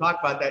 When people talk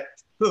about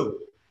that, who?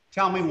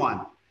 Tell me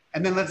one.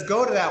 And then let's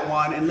go to that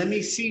one and let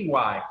me see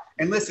why.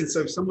 And listen,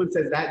 so if someone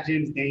says that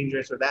gym's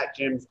dangerous or that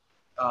gym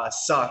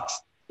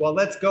sucks, well,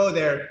 let's go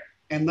there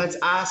and let's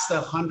ask the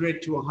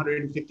 100 to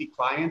 150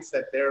 clients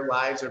that their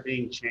lives are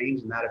being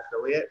changed in that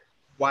affiliate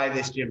why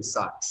this gym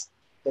sucks,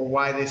 or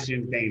why this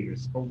gym's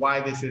dangerous, or why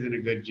this isn't a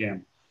good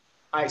gym.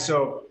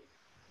 So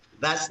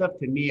that stuff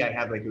to me, I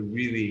have like a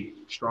really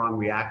strong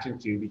reaction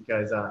to,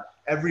 because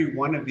every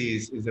one of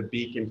these is a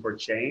beacon for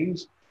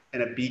change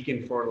and a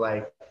beacon for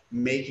like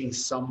making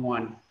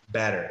someone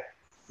better,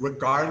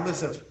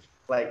 regardless of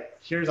like,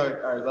 here's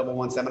our level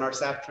 1 seminar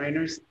staff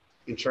trainers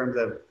in terms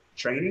of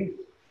training.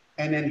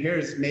 And then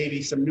here's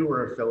maybe some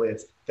newer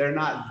affiliates. They're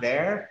not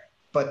there,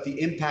 but the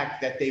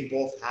impact that they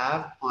both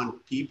have on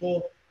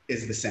people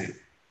is the same.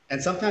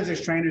 And sometimes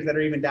there's trainers that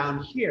are even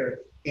down here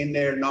in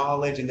their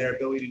knowledge and their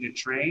ability to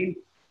train,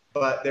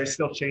 but they're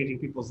still changing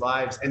people's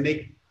lives. And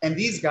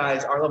these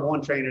guys, our level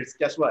 1 trainers,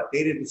 guess what?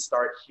 They didn't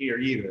start here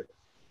either.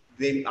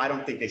 I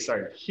don't think they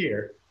started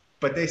here,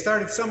 but they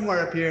started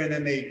somewhere up here and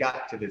then they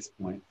got to this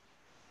point.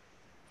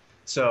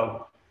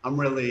 So I'm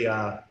really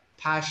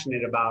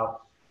passionate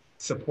about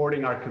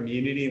supporting our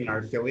community and our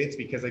affiliates,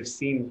 because I've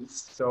seen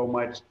so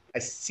much. I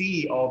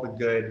see all the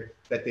good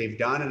that they've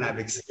done, and I've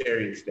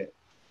experienced it.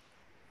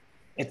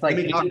 It's like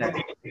it's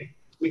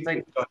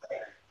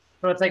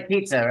like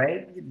pizza,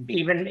 right?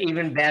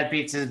 Even bad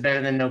pizza is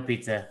better than no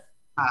pizza.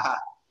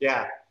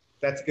 Yeah,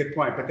 that's a good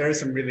point. But there is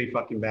some really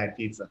fucking bad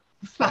pizza.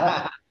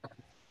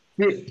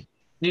 Do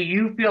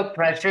you feel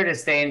pressure to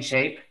stay in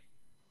shape?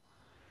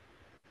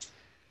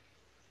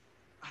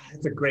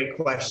 That's a great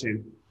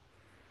question.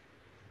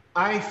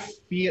 I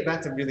feel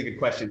that's a really good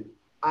question.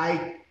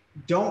 I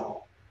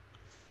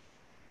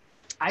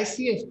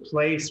see a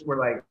place where,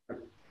 like,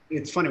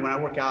 it's funny when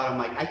I work out, I'm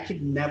like, I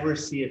could never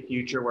see a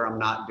future where I'm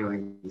not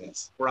doing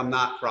this, where I'm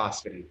not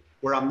CrossFitting,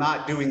 where I'm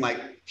not doing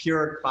like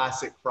pure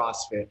classic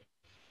CrossFit.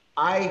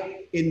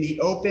 In the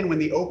open, when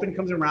the open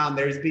comes around,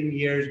 there's been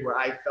years where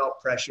I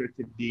felt pressure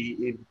to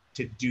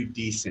do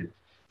decent.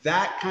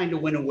 That kind of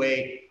went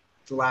away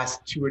the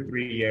last 2 or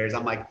 3 years.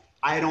 I'm like,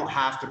 I don't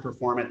have to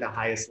perform at the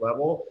highest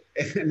level.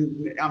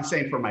 And I'm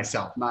saying for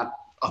myself, not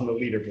on the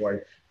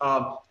leaderboard.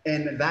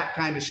 And that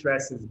kind of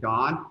stress is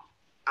gone.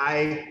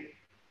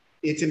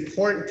 It's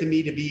important to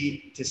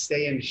me to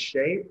stay in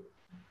shape,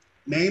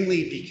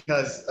 mainly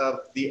because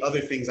of the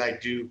other things I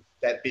do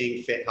that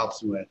being fit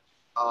helps me with.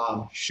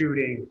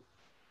 Shooting,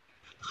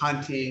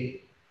 hunting,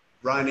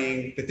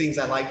 running, the things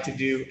I like to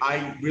do.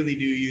 I really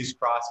do use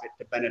CrossFit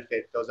to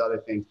benefit those other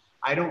things.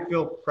 I don't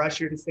feel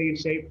pressure to stay in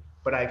shape,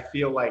 but I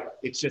feel like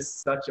it's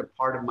just such a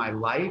part of my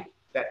life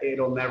that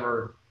it'll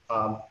never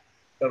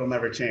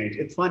change.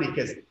 It's funny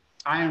because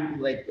I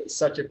am like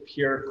such a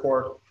pure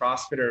core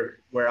CrossFitter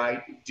where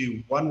I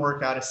do one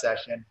workout a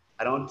session.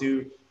 I don't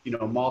do,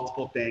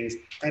 multiple things.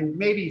 And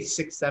maybe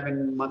 6,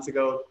 7 months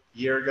ago,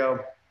 year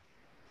ago,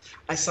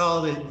 I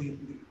saw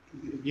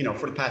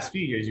for the past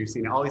few years, you've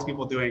seen all these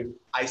people doing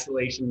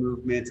isolation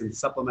movements and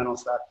supplemental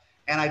stuff.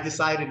 And I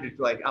decided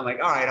I'm like,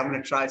 all right, I'm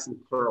going to try some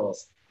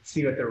curls,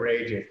 see what the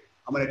rage is.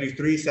 I'm going to do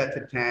 3 sets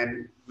of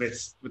 10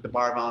 with the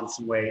barbell and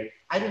some weight.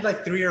 I did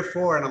like 3 or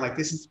 4 and I'm like,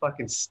 this is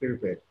fucking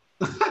stupid.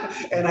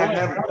 And I've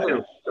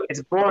never.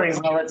 It's boring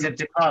relative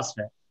to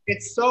CrossFit.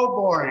 It's so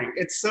boring.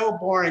 It's so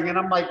boring. And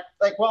I'm like,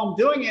 while I'm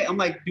doing it, I'm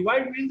like, do I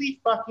really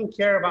fucking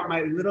care about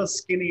my little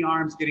skinny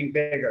arms getting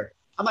bigger?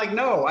 I'm like,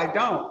 no, I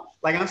don't.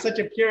 Like, I'm such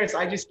a purist.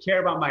 I just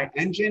care about my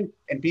engine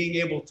and being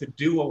able to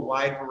do a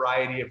wide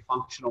variety of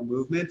functional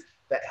movements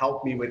that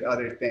help me with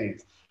other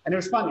things. And it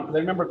was funny because I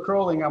remember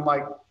curling. I'm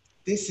like,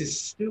 this is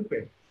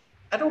stupid.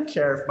 I don't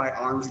care if my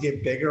arms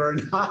get bigger or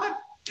not.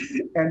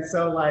 And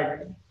so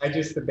I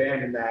just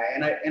abandoned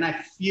that. And I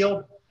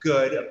feel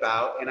good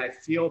about, and I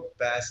feel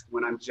best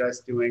when I'm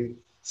just doing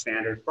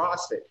standard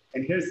CrossFit.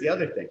 And here's the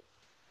other thing.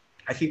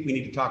 I think we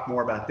need to talk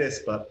more about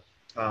this, but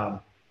I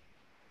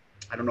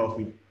don't know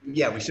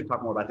if we should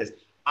talk more about this.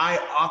 I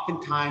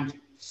oftentimes,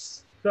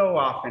 so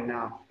often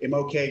now, am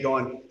okay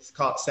going,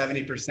 call it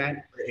 70%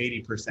 or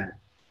 80%.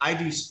 I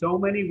do so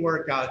many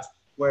workouts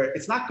where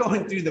it's not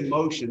going through the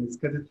motions,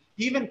 because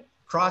even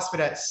CrossFit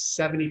at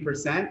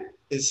 70%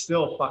 is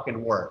still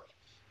fucking work.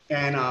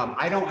 And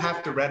I don't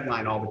have to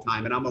redline all the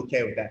time, and I'm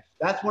okay with that.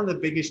 That's one of the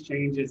biggest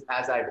changes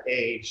as I've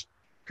aged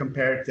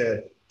compared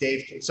to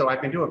Dave. So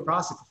I've been doing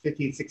CrossFit for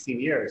 15, 16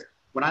 years.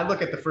 When I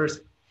look at the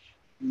first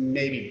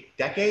maybe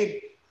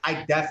decade,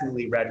 I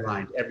definitely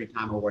redlined every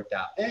time I worked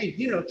out. And,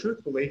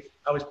 truthfully,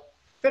 I was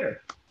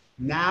fitter.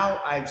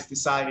 Now I've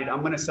decided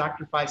I'm going to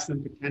sacrifice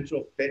some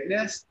potential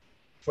fitness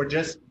for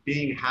just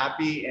being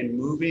happy and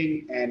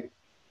moving and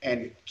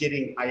I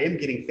am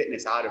getting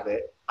fitness out of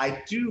it.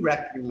 I do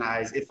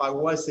recognize if I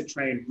was to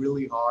train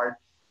really hard,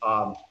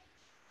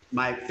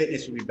 my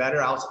fitness would be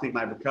better. I also think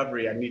my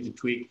recovery, I need to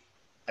tweak.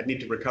 I need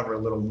to recover a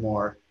little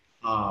more.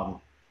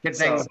 Good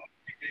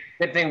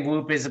thing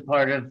Whoop is a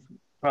part of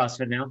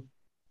CrossFit now.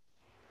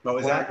 What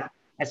was that?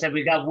 I said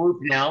we got Whoop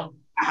now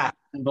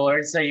on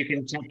board, so you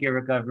can check your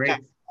recovery. Yeah,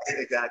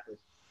 exactly.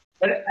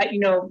 But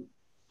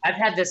I've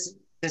had this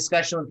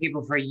discussion with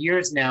people for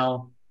years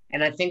now,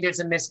 and I think there's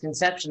a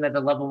misconception that the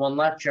level 1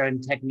 lecture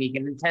and technique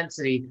and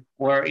intensity,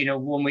 or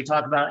when we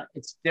talk about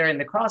it's during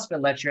the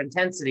CrossFit lecture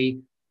intensity,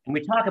 and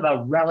we talk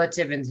about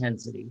relative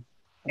intensity,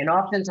 and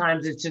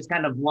oftentimes it's just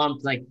kind of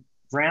lumped like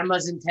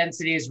grandma's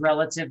intensity is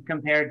relative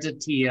compared to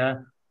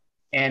Tia,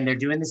 and they're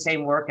doing the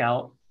same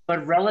workout.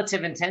 But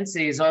relative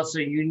intensity is also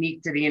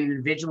unique to the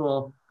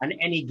individual on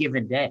any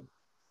given day.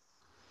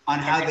 On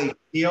how they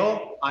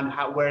feel, on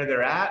where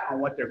they're at, on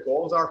what their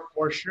goals are,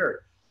 for sure.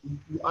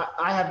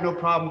 I have no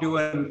problem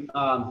doing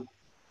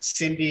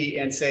Cindy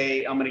and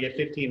say, I'm going to get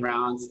 15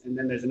 rounds. And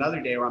then there's another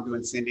day where I'm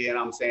doing Cindy and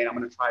I'm saying, I'm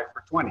going to try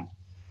for 20,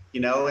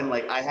 and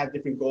I have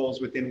different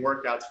goals within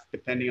workouts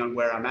depending on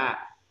where I'm at.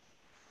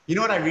 You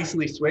know what I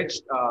recently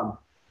switched?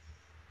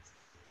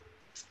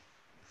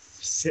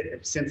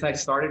 Since I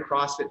started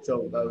CrossFit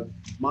till a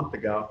month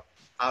ago,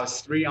 I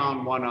was 3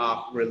 on, 1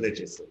 off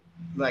religiously.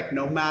 Like,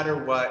 no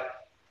matter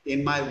what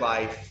in my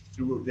life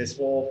through this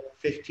whole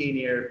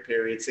 15-year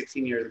period,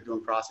 16 years of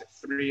doing CrossFit,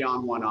 3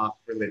 on, 1 off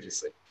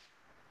religiously.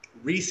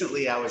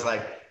 Recently, I was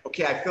like,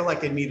 okay, I feel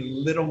like I need a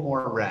little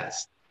more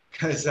rest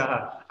because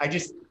I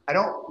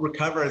don't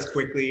recover as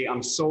quickly.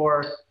 I'm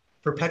sore,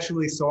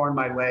 perpetually sore in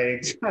my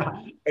legs,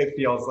 it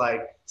feels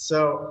like.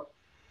 So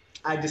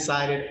I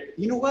decided,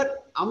 you know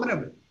what? I'm going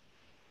to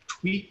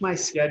tweak my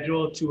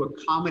schedule to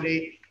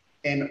accommodate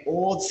an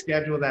old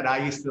schedule that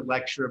I used to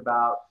lecture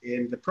about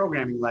in the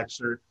programming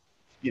lecture,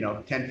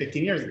 10,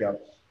 15 years ago.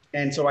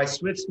 And so I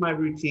switched my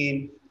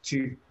routine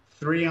to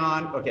 3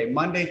 on,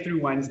 Monday through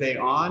Wednesday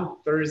on,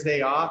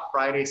 Thursday off,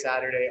 Friday,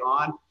 Saturday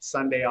on,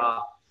 Sunday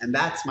off. And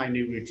that's my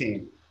new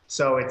routine.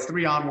 So it's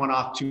 3 on, 1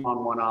 off, 2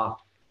 on, 1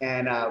 off.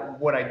 And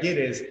what I get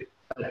is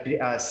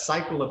a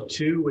cycle of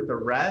 2 with a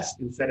rest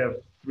instead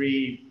of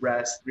 3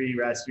 rest, 3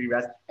 rest, 3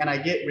 rest. And I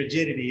get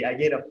rigidity. I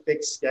get a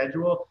fixed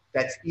schedule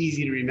that's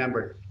easy to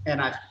remember.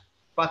 And I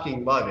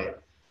fucking love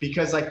it.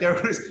 Because like there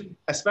was,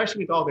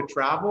 especially with all the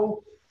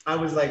travel, I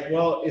was like,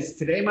 well, is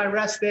today my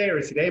rest day or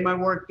is today my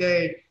work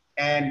day?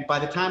 And by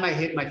the time I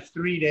hit my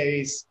 3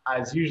 days, I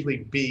was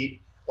usually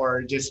beat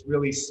or just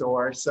really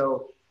sore.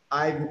 So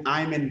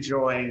I'm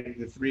enjoying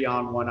the 3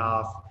 on, 1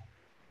 off,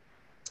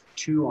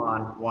 2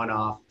 on, 1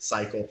 off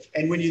cycle.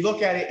 And when you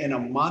look at it in a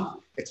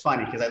month, it's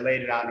funny because I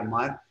laid it out in a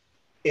month.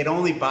 It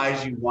only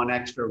buys you 1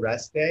 extra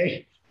rest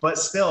day, but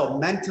still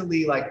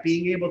mentally, like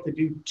being able to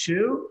do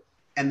 2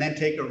 and then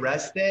take a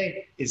rest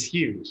day is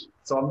huge.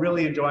 So I'm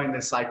really enjoying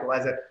this cycle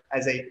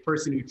as a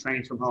person who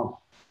trains from home.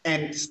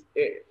 And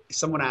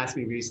someone asked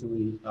me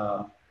recently,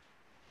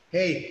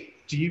 hey,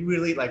 do you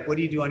really like, what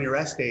do you do on your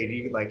rest day? Do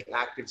you like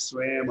active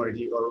swim or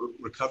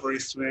recovery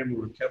swim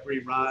or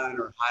recovery run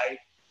or hike?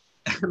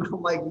 And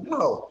I'm like,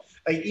 no,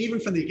 like even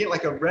from the get,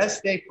 like a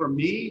rest day for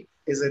me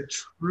is a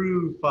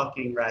true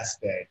fucking rest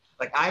day.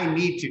 Like I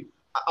need to,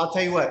 I'll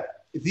tell you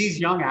what, these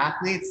young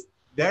athletes,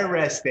 their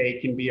rest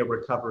day can be a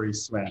recovery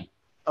swim.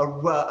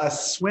 A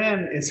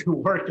swim is a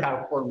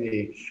workout for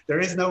me. There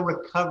is no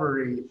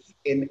recovery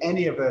in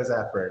any of those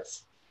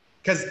efforts.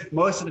 Because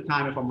most of the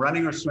time, if I'm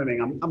running or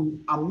swimming,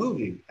 I'm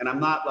moving and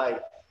I'm not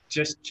like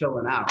just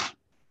chilling out.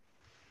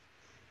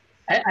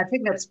 I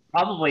think that's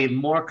probably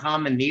more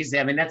common these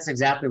days. I mean, that's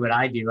exactly what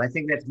I do. I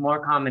think that's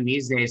more common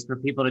these days for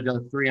people to go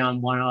 3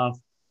 on, 1 off,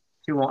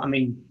 2 on. I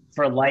mean,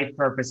 for life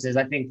purposes,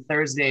 I think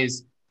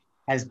Thursdays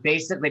has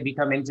basically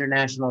become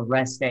international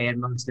rest day at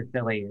most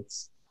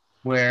affiliates.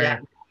 Where, yeah.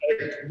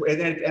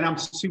 And I'm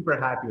super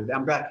happy with it.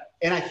 I'm glad.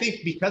 And I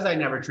think because I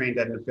never trained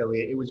at an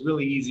affiliate, it was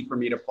really easy for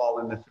me to fall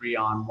in the 3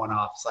 on, 1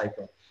 off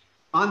cycle.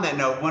 On that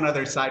note, one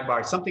other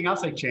sidebar, something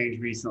else I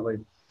changed recently.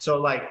 So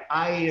like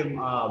I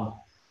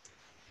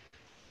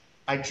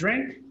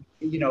drink,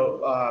 you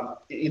know,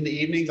 in the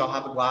evenings, I'll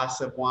have a glass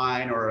of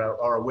wine or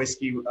a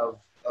whiskey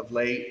of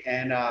late,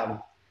 and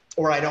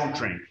or I don't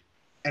drink.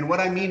 And what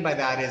I mean by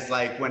that is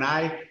like when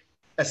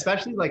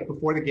especially like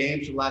before the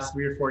games for the last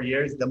 3 or 4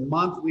 years, the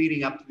month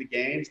leading up to the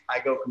games, I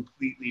go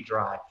completely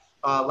dry.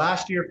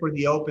 Last year for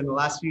the Open, the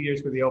last few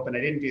years for the Open,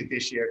 I didn't do it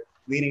this year.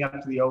 Leading up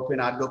to the Open,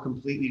 I'd go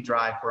completely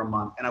dry for a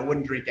month and I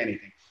wouldn't drink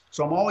anything.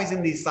 So I'm always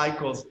in these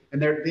cycles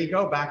and they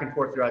go back and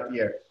forth throughout the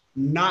year.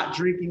 Not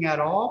drinking at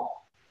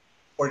all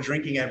or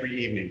drinking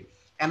every evening.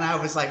 And I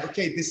was like,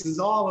 okay, this is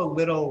all a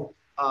little,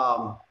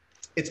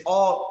 it's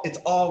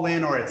all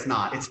in or it's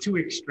not. It's too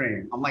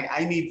extreme. I'm like,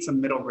 I need some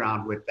middle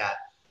ground with that.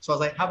 So I was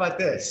like, how about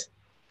this?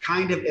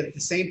 Kind of at the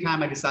same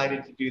time I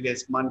decided to do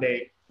this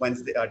Monday,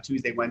 Wednesday,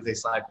 Tuesday, Wednesday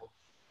cycle.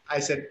 I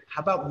said,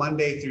 how about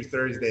Monday through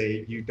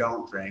Thursday, you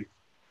don't drink.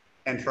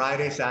 And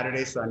Friday,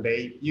 Saturday,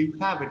 Sunday, you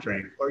have a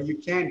drink or you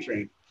can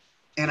drink.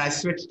 And I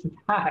switched to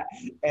that.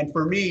 And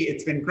for me,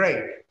 it's been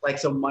great. Like,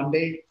 so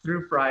Monday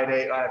through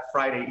Friday,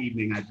 Friday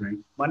evening, I drink.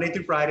 Monday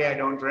through Friday, I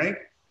don't drink.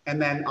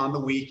 And then on the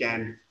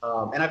weekend,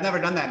 and I've never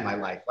done that in my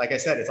life. Like I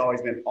said, it's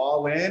always been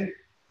all in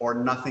or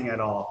nothing at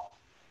all.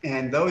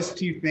 And those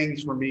two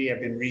things for me have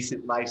been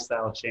recent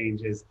lifestyle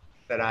changes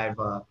that I've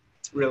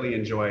really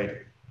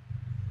enjoyed.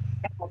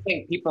 I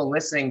think people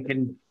listening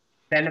can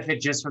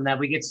benefit just from that.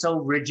 We get so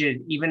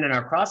rigid, even in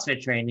our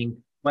CrossFit training,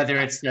 whether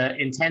it's the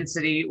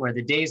intensity or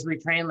the days we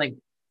train, like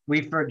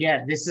we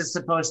forget this is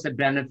supposed to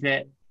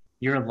benefit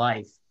your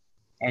life.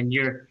 And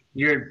you're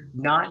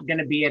not going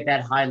to be at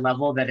that high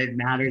level that it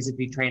matters if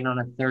you train on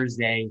a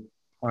Thursday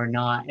or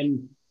not.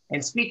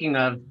 And speaking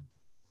of,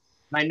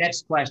 my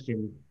next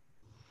question,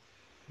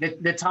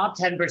 the top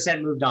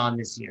 10% moved on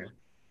this year.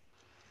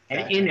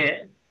 And in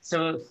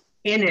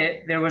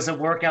it, there was a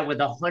workout with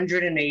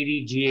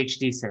 180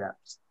 GHD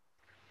sit-ups.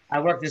 I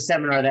worked a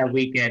seminar that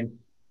weekend.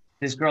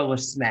 This girl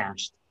was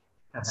smashed.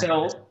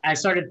 So I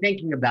started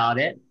thinking about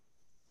it.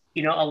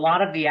 You know, a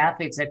lot of the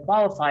athletes that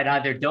qualified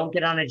either don't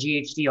get on a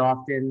GHD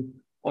often,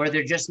 or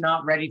they're just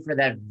not ready for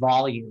that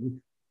volume.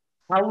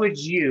 How would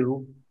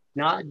you,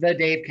 not the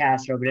Dave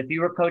Castro, but if you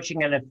were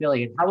coaching an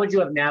affiliate, how would you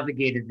have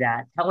navigated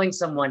that? Telling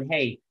someone,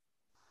 hey,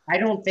 I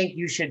don't think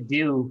you should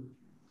do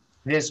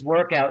this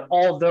workout,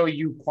 although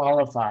you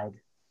qualified.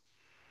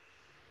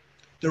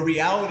 The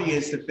reality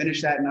is to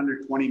finish that in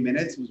under 20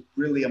 minutes was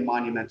really a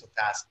monumental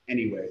task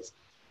anyways.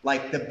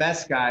 Like the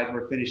best guys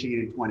were finishing it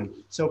in 20.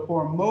 So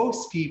for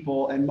most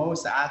people and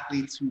most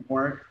athletes who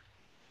weren't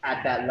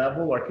at that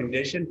level or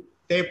condition,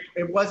 it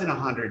wasn't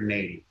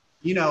 180.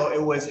 You know,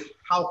 it was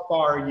how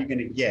far are you going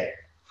to get?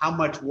 How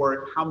much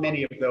work? How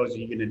many of those are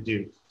you going to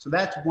do? So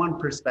that's one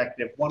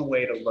perspective, one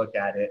way to look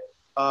at it.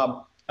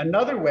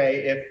 Another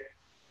way,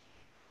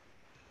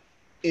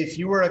 if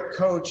you were a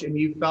coach and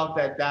you felt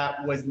that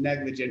that was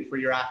negligent for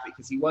your athlete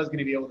because he was going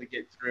to be able to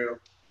get through,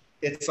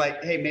 it's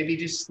like, hey, maybe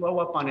just slow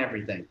up on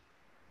everything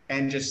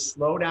and just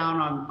slow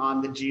down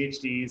on the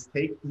GHDs,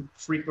 take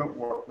frequent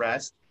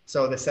rest.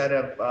 So the set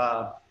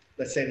of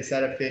let's say the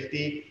set of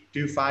 50,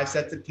 do 5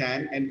 sets of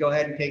 10, and go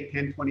ahead and take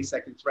 10, 20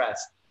 seconds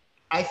rest.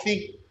 I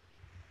think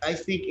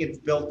it's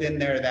built in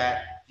there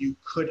that you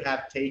could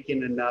have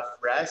taken enough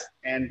rest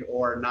and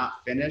or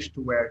not finished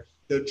to where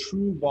the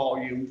true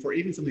volume for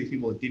even some of these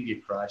people that did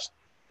get crushed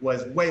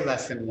was way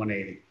less than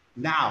 180.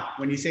 Now,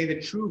 when you say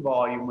the true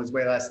volume was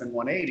way less than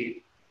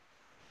 180,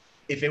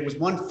 if it was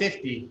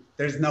 150,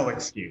 there's no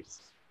excuse.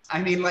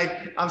 I mean,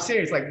 like, I'm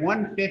serious, like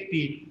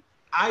 150,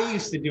 I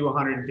used to do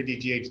 150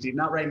 GHD,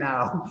 not right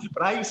now,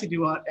 but I used to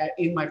do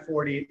in my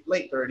 40s,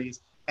 late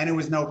 30s, and it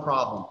was no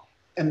problem.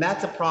 And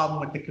that's a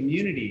problem with the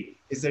community,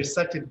 is there's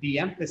such a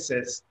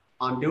de-emphasis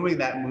on doing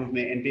that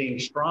movement and being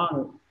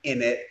strong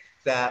in it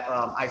that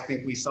I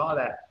think we saw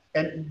that.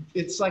 And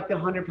it's like the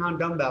 100-pound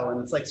dumbbell,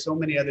 and it's like so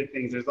many other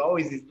things. There's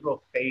always these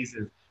little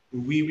phases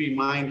where we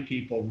remind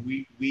people,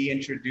 we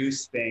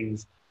introduce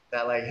things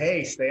that like,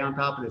 hey, stay on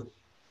top of this.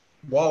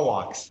 Wall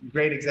walks,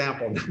 great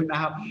example.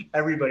 Now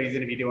everybody's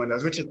gonna be doing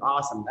those, which is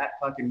awesome. That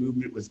fucking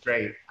movement was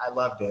great. I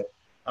loved it.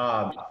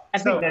 I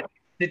think that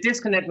the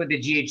disconnect with the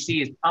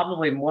GHD is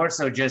probably more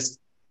so just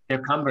they're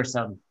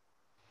cumbersome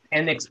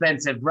and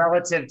expensive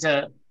relative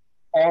to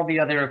all the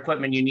other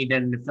equipment you need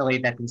in an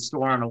affiliate that can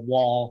store on a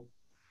wall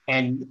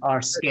and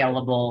are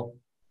scalable.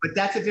 But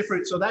that's a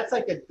different, so that's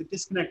like the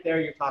disconnect there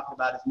you're talking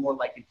about is more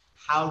like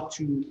how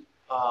to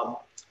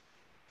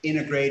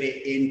integrate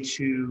it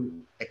into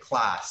a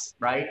class,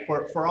 right?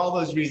 For all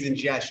those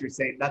reasons, yes, you're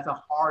saying it's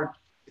a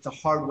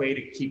hard way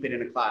to keep it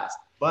in a class.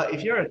 But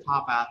if you're a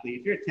top athlete,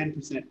 if you're a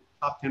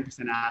top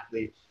 10%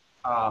 athlete,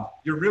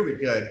 you're really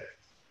good,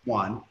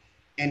 one.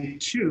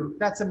 And two,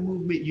 that's a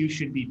movement you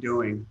should be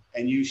doing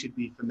and you should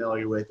be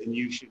familiar with and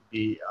you should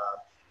be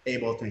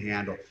able to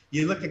handle.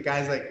 You look at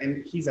guys like,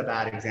 and he's a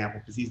bad example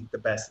because he's the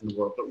best in the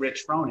world, but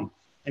Rich Froning.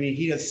 I mean,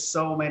 he does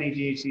so many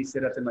GHD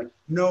sit-ups and like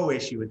no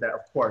issue with that,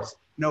 of course,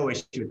 no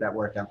issue with that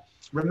workout.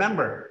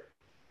 Remember,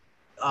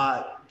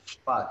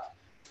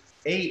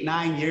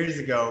 8-9 years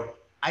ago,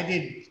 I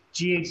did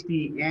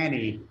GHD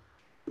Annie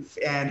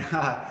and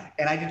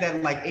I did that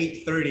in like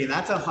 8:30, and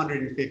that's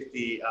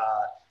 150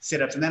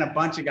 sit-ups. And then a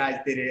bunch of guys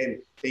did it,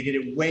 and they did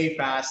it way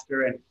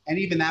faster. And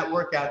even that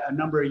workout, a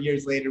number of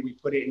years later, we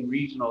put it in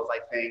regionals, I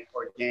think,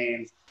 or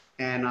games.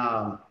 And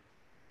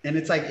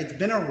it's like, it's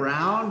been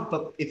around,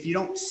 but if you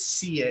don't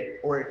see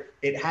it, or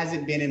it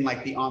hasn't been in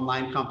like the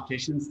online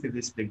competitions to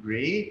this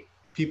degree,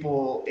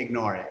 people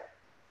ignore it.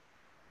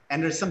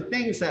 And there's some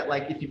things that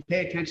like, if you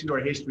pay attention to our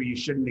history, you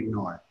shouldn't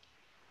ignore.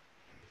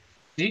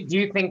 Do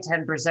you think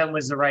 10%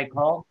 was the right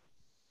call?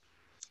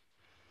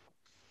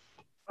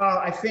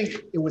 I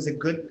think it was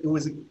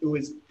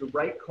the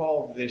right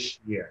call this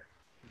year.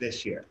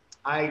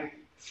 I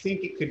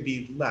think it could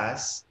be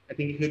less. I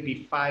think it could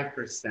be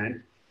 5%,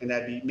 and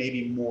that'd be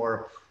maybe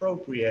more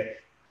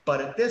appropriate.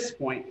 But at this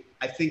point,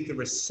 I think the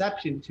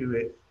reception to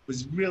it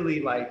was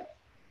really like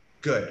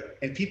good.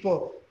 And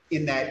people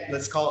in that,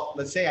 let's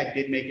say I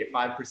did make it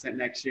 5%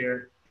 next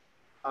year,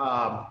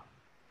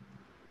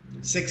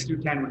 6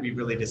 through 10 would be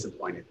really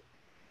disappointed.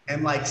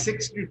 And like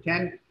 6 through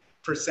 10%,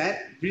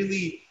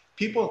 really,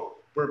 people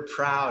were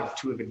proud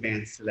to have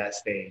advanced to that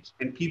stage.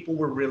 And people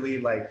were really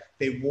like,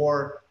 they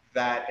wore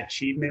that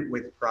achievement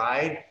with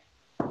pride.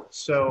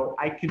 So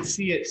I could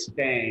see it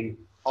staying,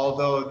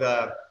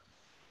 although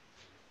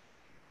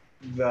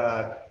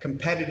the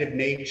competitive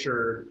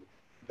nature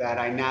that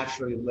I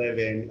naturally live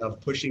in of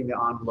pushing the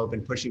envelope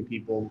and pushing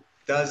people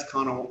does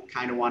kind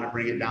of want to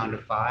bring it down to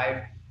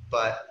 5,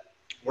 but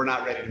we're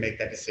not ready to make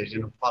that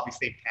decision. We'll probably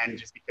say 10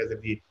 just because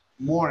of the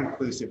more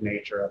inclusive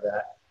nature of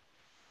that.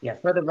 Yeah,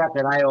 for the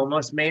record, I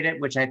almost made it,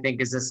 which I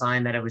think is a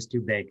sign that it was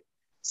too big.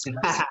 So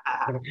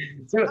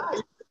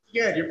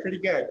You're pretty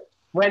good.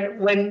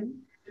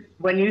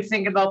 When you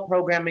think about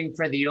programming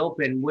for the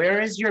Open,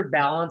 where is your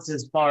balance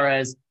as far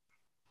as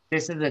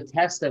this is a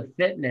test of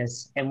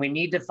fitness and we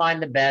need to find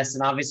the best,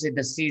 and obviously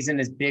the season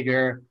is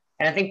bigger,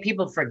 and I think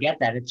people forget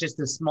that it's just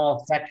a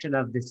small section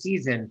of the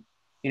season,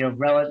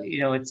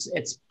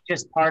 it's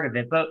just part of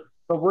it. But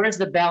where's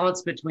the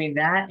balance between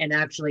that and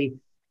actually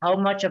how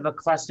much of a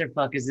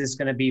clusterfuck is this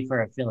going to be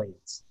for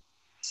affiliates?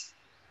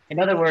 In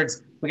other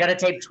words, we got to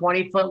tape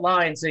 20-foot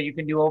lines so you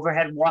can do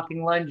overhead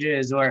walking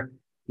lunges, or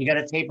you got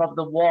to tape up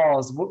the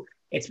walls.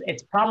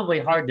 It's probably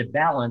hard to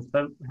balance,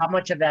 but how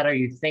much of that are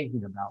you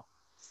thinking about?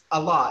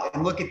 A lot.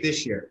 And look at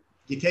this year.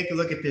 You take a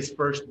look at this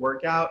first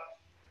workout,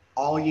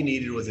 all you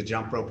needed was a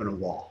jump rope and a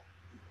wall.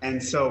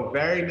 And so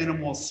very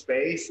minimal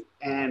space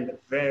and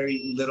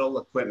very little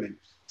equipment.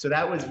 So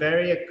that was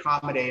very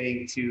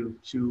accommodating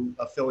to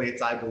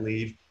affiliates, I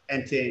believe,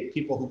 and to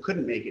people who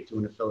couldn't make it to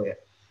an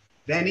affiliate.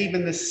 Then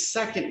even the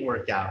second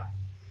workout,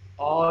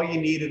 all you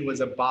needed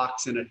was a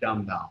box and a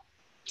dumbbell.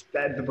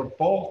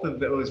 Both of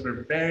those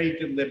were very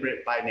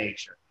deliberate by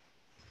nature.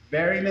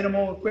 Very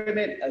minimal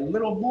equipment, a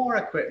little more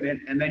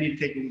equipment, and then you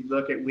take a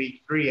look at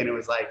week 3 and it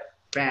was like,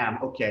 bam,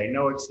 okay,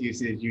 no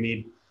excuses, you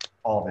need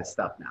all this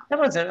stuff now. That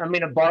wasn't,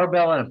 a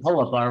barbell and a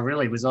pull-up bar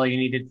really was all you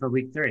needed for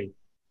week 3.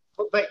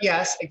 But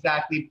yes,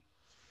 exactly.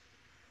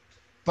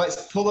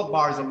 But pull-up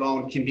bars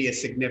alone can be a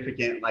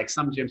significant, like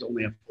some gyms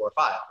only have 4 or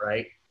 5,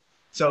 right?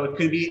 So it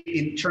could be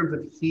in terms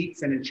of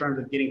heats and in terms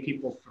of getting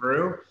people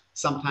through.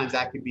 Sometimes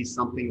that could be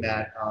something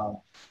that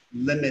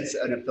limits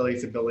an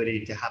affiliate's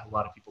ability to have a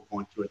lot of people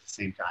going through at the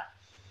same time.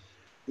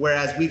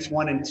 Whereas weeks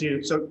 1 and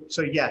 2,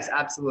 so yes,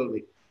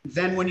 absolutely.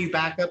 Then when you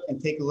back up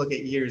and take a look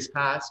at years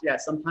past, yeah,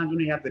 sometimes when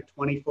you have the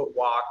 20-foot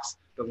walks,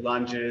 the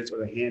lunges or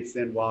the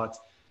handstand walks,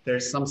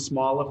 there's some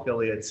small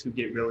affiliates who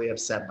get really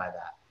upset by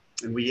that.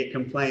 And we get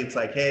complaints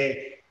like,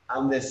 hey,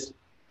 I'm this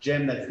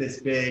gym that's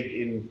this big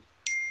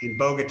in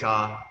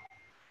Bogota,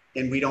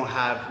 and we don't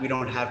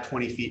have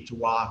 20 feet to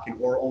walk,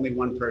 or only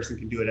one person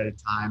can do it at a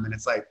time. And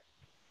it's like,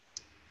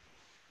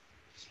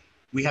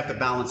 we have to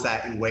balance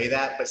that and weigh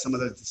that, but some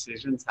of those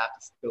decisions have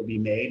to still be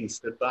made and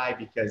stood by,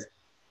 because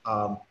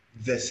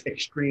this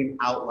extreme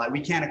outlier,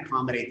 we can't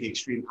accommodate the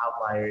extreme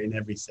outlier in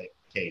every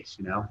case,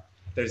 you know?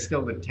 There's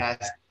still the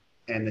test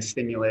and the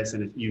stimulus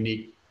and a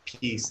unique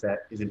piece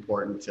that is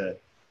important to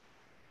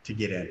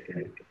get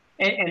in.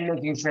 And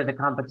making sure the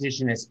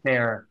competition is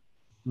fair,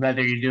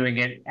 whether you're doing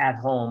it at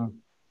home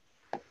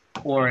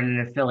or in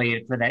an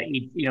affiliate for that.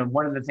 You know,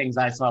 one of the things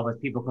I saw was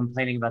people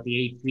complaining about the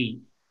 8 feet,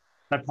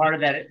 but part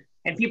of that,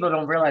 and people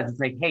don't realize, it's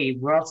like, hey,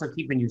 we're also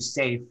keeping you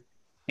safe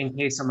in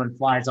case someone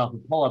flies off a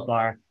pull-up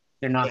bar.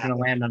 They're not going to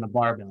land on a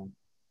barbell.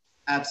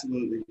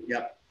 Absolutely.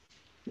 Yep.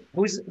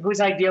 Whose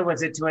idea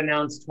was it to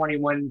announce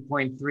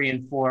 21.3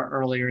 and 4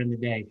 earlier in the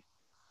day?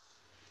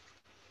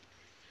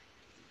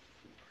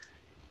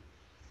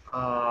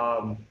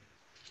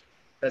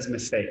 That's a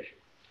mistake.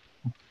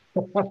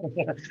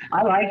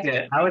 I liked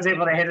it. I was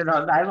able to hit it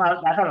on. I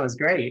thought it was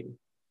great.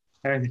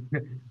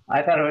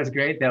 I thought it was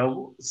great,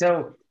 though.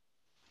 So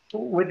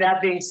with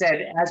that being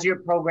said, as you're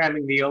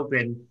programming the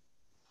Open,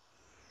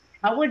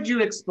 how would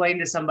you explain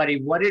to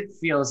somebody what it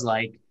feels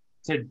like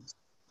to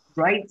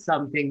write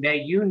something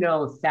that you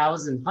know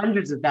thousands,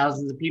 hundreds of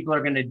thousands of people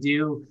are going to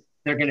do,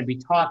 they're going to be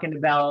talking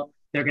about,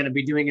 they're going to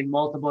be doing it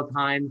multiple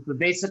times, but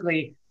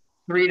basically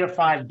 3 to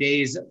 5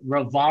 days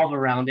revolve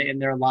around it in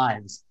their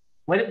lives?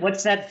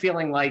 What's that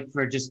feeling like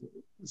for just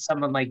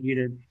someone like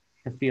you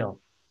to feel?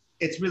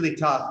 It's really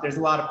tough. There's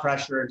a lot of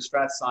pressure and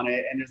stress on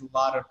it, and there's a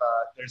lot of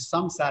there's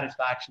some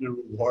satisfaction and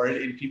reward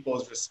in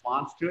people's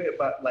response to it.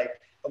 But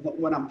like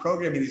when I'm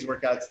programming these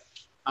workouts,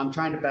 I'm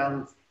trying to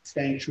balance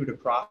staying true to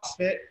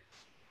CrossFit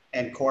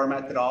and core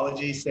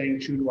methodology, staying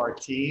true to our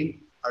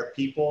team, our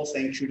people,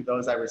 staying true to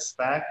those I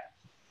respect,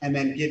 and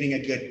then giving a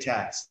good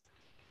test.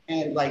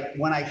 And like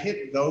when I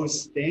hit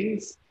those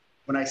things,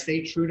 when I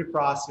stay true to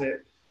CrossFit,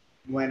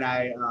 when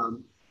I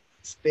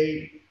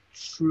stay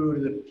true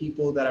to the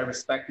people that I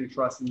respect and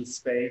trust in the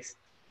space,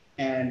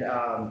 and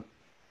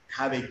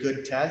have a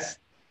good test,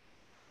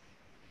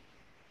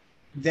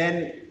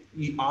 then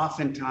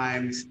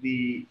oftentimes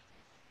the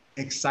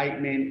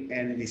excitement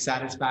and the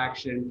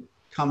satisfaction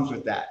comes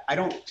with that. I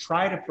don't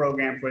try to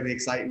program for the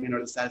excitement or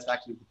the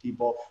satisfaction of the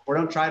people, or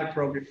don't try to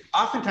program.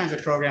 Oftentimes I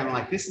program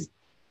like it's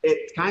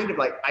kind of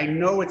like, I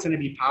know it's going to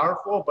be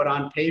powerful, but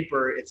on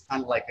paper, it's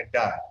kind of like a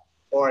dud.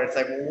 Or it's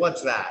like, well,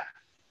 what's that?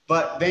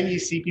 But then you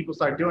see people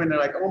start doing, they're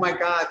like, oh my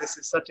God, this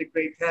is such a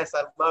great test.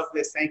 I love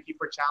this. Thank you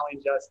for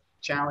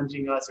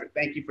challenging us, or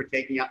thank you for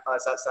taking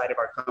us outside of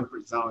our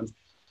comfort zones.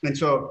 And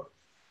so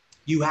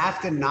you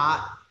have to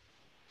not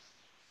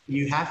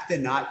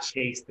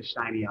chase the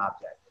shiny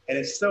object. And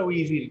it's so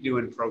easy to do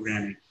in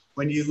programming.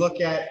 When you look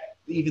at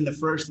even the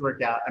first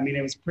workout, I mean,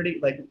 it was pretty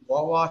like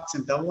wall walks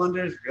and double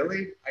unders.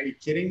 Really? Are you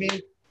kidding me?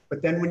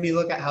 But then when you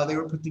look at how they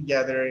were put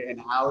together and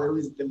how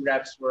the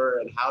reps were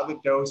and how the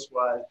dose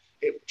was,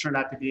 it turned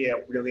out to be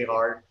a really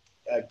hard,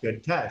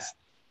 good test.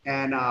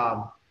 And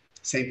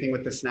same thing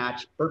with the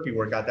snatch burpee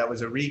workout. That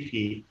was a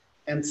repeat.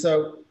 And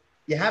so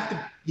you have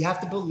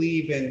to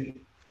believe in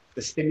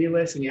the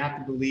stimulus, and you have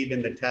to believe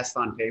in the test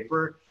on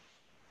paper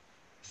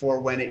for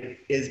when it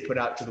is put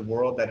out to the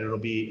world, that it'll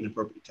be an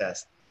appropriate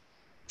test.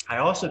 I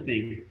also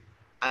think,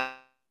 I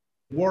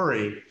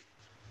worry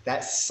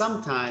that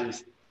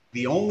sometimes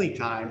the only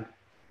time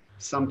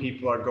some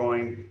people are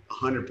going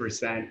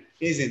 100%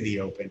 is in the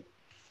Open.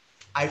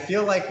 I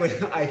feel like when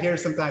I hear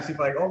sometimes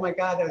people like, oh my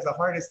God, that was the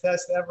hardest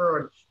test ever,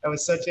 or that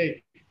was such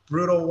a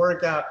brutal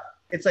workout.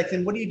 It's like,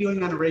 then what are you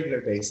doing on a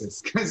regular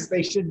basis? Because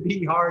they should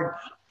be hard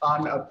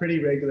on a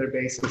pretty regular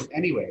basis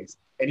anyways.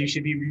 And you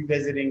should be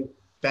revisiting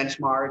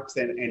benchmarks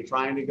and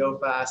trying to go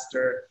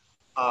faster.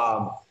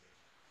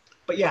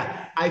 But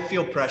yeah, I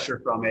feel pressure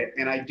from it.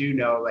 And I do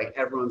know like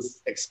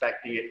everyone's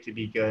expecting it to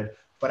be good,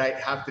 but I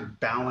have to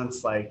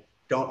balance, like,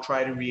 don't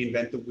try to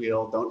reinvent the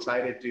wheel. Don't try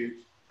to do,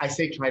 I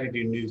say try to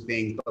do new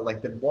things, but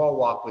like the wall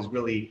walk was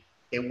really,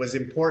 it was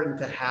important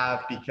to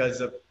have because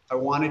of, I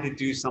wanted to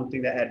do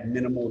something that had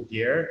minimal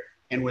gear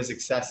and was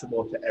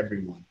accessible to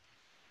everyone.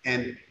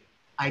 And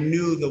I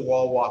knew the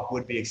wall walk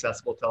would be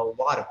accessible to a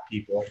lot of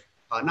people,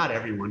 not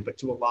everyone, but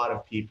to a lot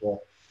of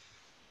people.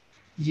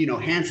 You know,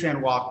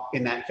 handstand walk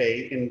in that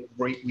phase in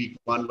week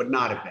 1 would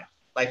not have been.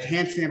 Like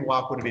handstand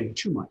walk would have been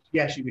too much.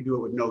 Yes, you could do it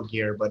with no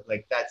gear, but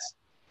like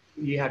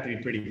you have to be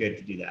pretty good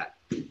to do that.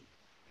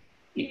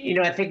 You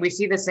know, I think we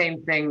see the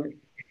same thing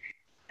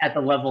at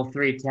the level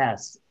 3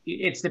 test.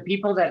 It's the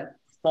people that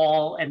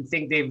fall and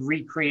think they've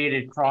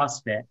recreated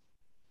CrossFit,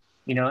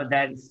 you know,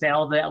 that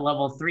fail the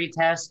level 3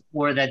 test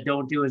or that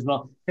don't do as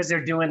well because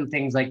they're doing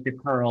things like the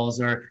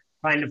curls or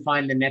trying to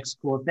find the next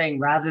cool thing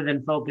rather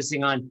than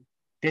focusing on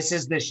this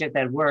is the shit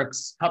that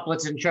works,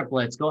 couplets and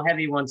triplets, go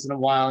heavy once in a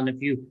while. And if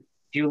you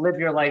live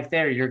your life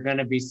there, you're going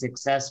to be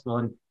successful.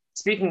 And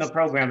speaking of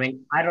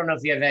programming, I don't know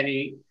if you have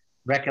any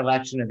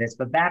recollection of this,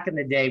 but back in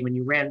the day when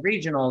you ran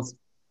regionals,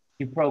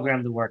 you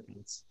programmed the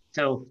workouts.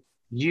 So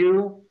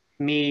you,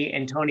 me,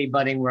 and Tony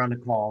Budding were on a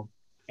call,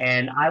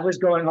 and I was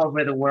going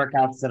over the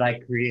workouts that I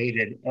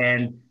created.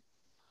 And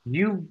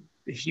you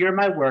hear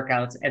my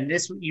workouts, and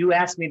you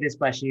asked me this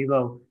question. You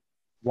go,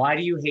 "Why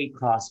do you hate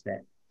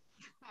CrossFit?"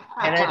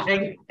 And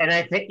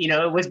I think, you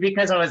know, it was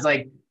because I was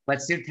like,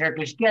 let's do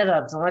Turkish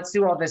get-ups and let's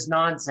do all this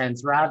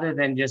nonsense rather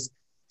than just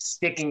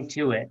sticking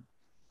to it.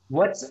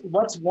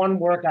 What's one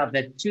workout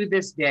that to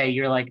this day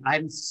you're like,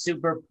 I'm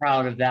super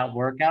proud of that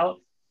workout?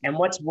 And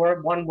what's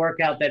one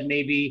workout that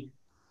maybe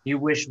you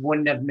wish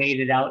wouldn't have made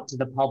it out to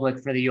the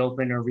public for the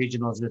Open or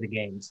regionals or the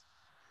games?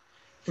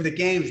 For the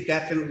games,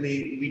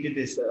 definitely we did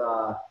this.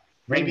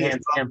 Ring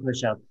handstand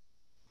push-up.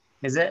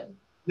 Is it?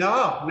 No.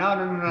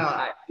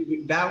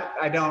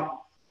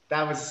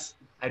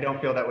 I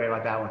don't feel that way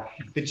about that one.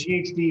 The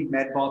GHD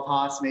med ball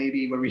toss,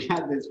 maybe, where we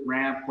had this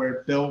ramp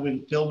where Phil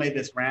made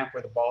this ramp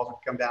where the balls would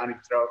come down and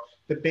throw.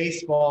 The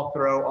baseball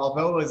throw,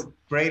 although it was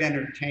great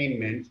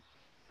entertainment,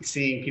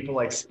 seeing people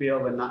like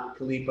Spiel and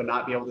Khalifa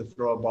not be able to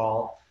throw a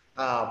ball.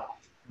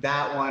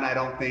 That one, I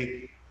don't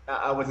think,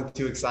 I wasn't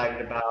too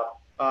excited about.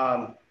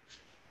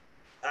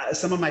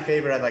 Some of my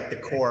favorite, I like the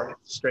core,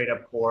 straight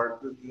up core.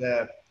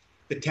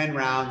 The 10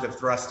 rounds of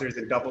thrusters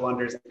and double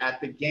unders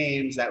at the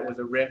games. That was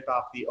a riff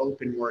off the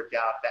Open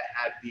workout that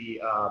had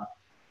the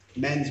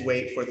men's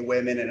weight for the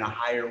women and a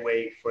higher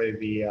weight for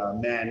the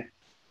men.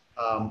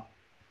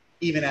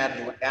 Even at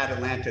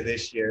Atlanta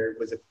this year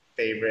was a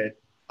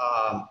favorite.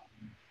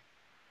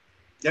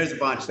 There's a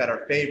bunch that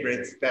are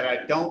favorites that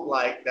I don't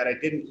like, that I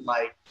didn't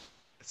like.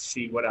 Let's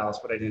see what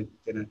else, what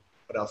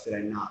else did I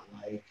not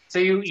like? So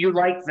you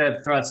like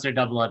the thruster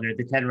double under,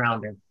 the 10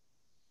 rounder?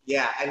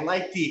 Yeah, I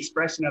like the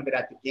expression of it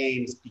at the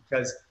games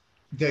because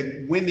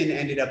the women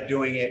ended up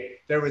doing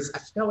it. I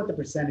forgot what the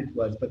percentage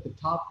was, but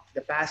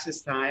the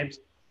fastest times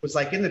was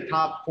like in the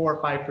top 4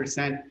 or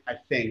 5%, I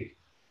think,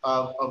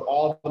 of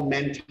all the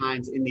men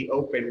times in the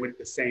Open with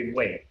the same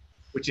weight,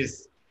 which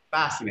is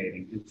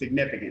fascinating and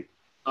significant.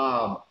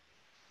 I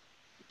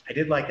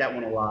did like that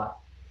one a lot.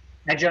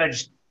 I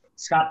judged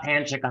Scott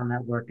Panchik on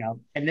that workout.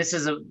 And this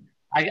is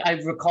I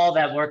recall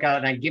that workout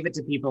and I give it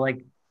to people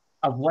like,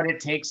 of what it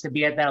takes to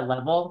be at that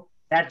level.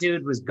 That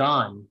dude was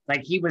gone.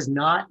 Like he was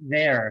not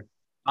there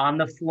on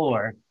the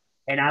floor.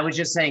 And I was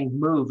just saying,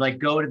 move, like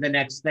go to the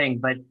next thing.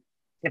 But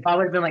if I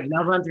would have been like,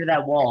 now run through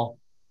that wall,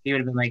 he would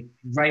have been like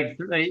right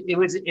through. It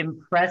was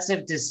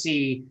impressive to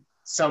see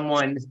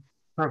someone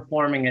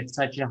performing at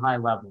such a high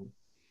level.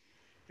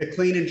 The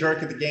clean and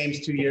jerk at the games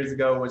 2 years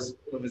ago was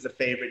a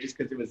favorite just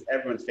because it was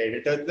everyone's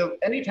favorite.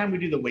 Anytime we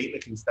do the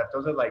weightlifting stuff,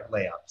 those are like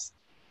layups.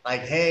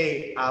 Like,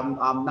 hey,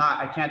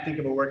 I can't think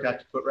of a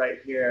workout to put right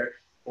here.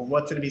 Or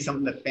what's going to be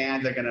something that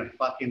fans are going to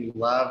fucking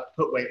love?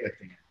 Put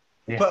weightlifting in.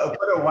 Yeah.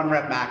 Put a 1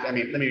 rep max. I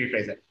mean, let me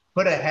rephrase it.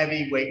 Put a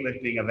heavy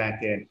weightlifting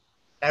event in.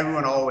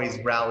 Everyone always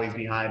rallies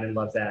behind and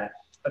loves that.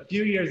 A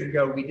few years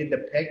ago, we did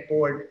the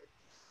pegboard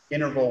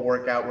interval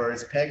workout, where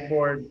it's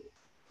pegboard,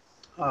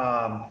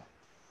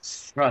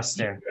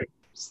 thruster,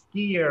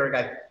 skier,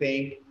 I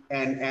think,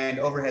 and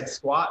overhead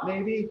squat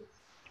maybe.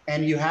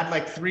 And you had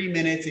like 3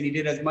 minutes, and you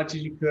did as much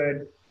as you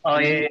could. Oh,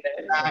 yeah.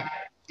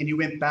 And you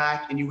went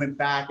back and you went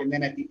back. And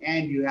then at the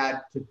end, you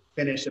had to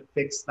finish a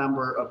fixed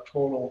number of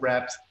total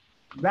reps.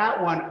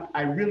 That one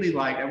I really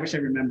liked. I wish I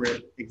remember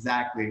it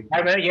exactly. I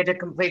remember you had to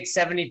complete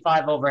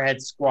 75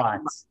 overhead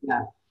squats.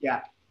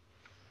 Yeah.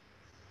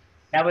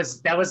 That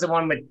was the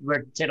one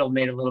where Tittle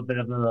made a little bit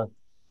of a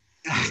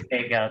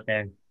mistake out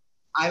there.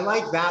 I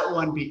like that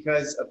one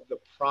because of the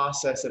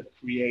process of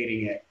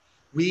creating it.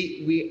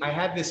 I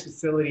had this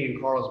facility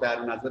in Carlsbad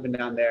when I was living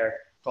down there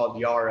called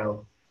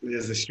Yarrow.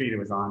 There's the street it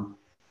was on.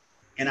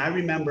 And I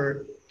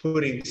remember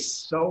putting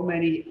so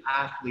many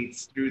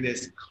athletes through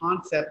this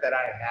concept that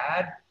I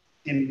had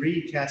and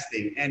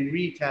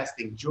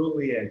retesting.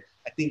 Julian,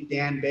 I think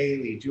Dan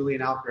Bailey,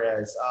 Julian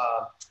Alcaraz.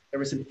 There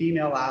were some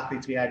female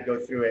athletes we had go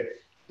through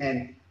it.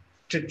 And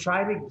to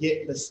try to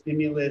get the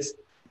stimulus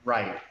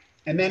right.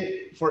 And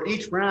then for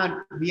each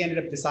round, we ended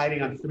up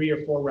deciding on 3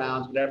 or 4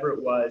 rounds, whatever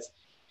it was.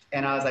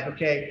 And I was like,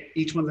 okay,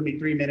 each one's gonna be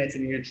 3 minutes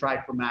and you're gonna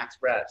try for max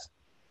reps.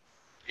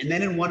 And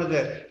then in one of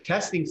the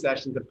testing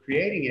sessions of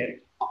creating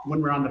it,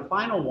 when we're on the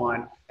final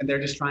one and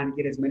they're just trying to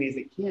get as many as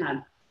they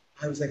can,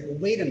 I was like, well,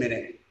 wait a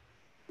minute.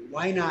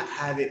 Why not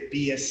have it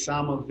be a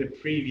sum of the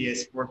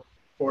previous for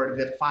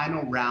the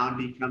final round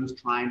becomes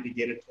trying to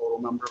get a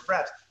total number of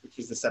reps, which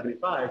was the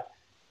 75.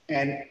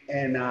 And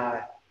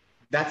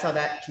that's how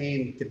that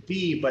came to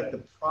be. But the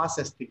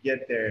process to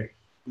get there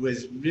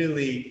was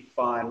really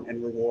fun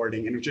and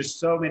rewarding. And there's just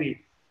so many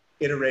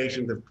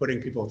iterations of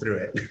putting people through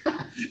it.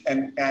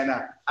 and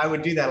I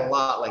would do that a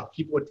lot. Like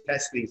people would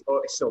test things. Oh,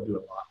 I still do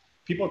it a lot.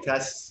 People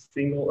test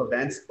single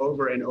events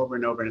over and over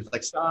and over. And it's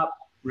like, stop,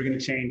 we're going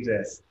to change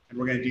this. And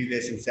we're going to do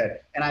this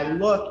instead. And I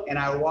look and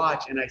I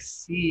watch and I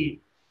see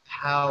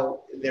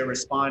how they're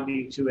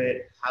responding to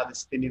it, how the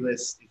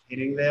stimulus is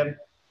hitting them.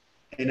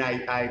 And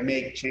I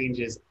make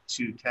changes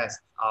to test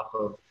off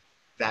of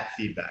that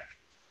feedback.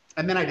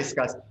 And then I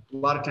discuss, a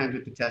lot of times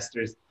with the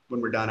testers, when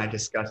we're done, I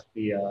discuss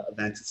the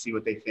events and see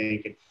what they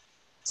think. And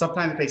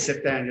sometimes they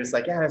sit there and just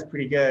like, yeah, that's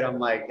pretty good. I'm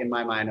like, in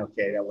my mind,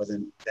 okay,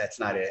 that's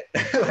not it.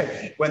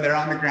 Like when they're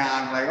on the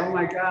ground, I'm like, oh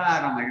my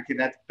God. I'm like, okay,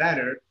 that's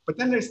better. But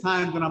then there's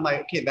times when I'm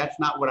like, okay, that's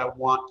not what I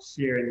want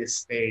here in this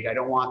stage. I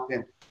don't want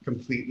them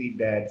completely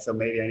dead. So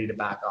maybe I need to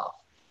back off.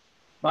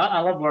 Well, I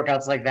love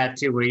workouts like that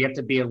too, where you have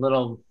to be a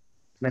little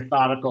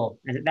methodical.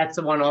 And that's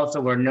the one also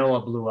where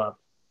Noah blew up.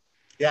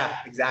 Yeah,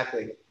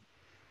 exactly.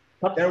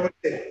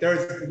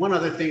 There's one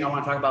other thing I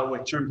want to talk about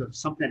in terms of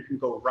something that can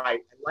go right.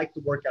 I like to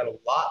work out a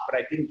lot, but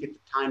I didn't get the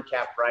time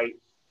cap right.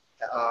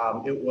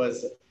 It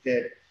was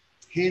the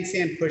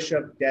handstand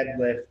push-up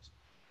deadlift.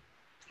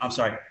 I'm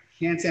sorry,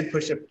 handstand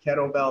push-up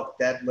kettlebell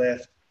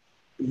deadlift,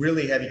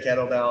 really heavy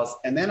kettlebells.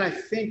 And then I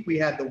think we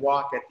had the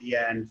walk at the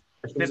end.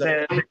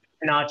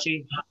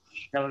 Fibonacci, is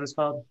that what it's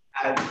called?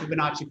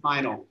 Fibonacci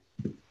final.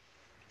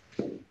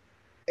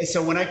 And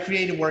so when I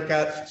create a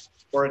workout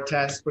or a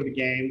test for the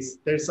games,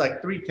 there's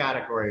like 3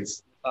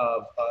 categories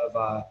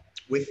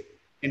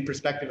in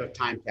perspective of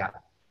time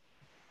cap.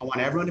 I want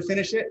everyone to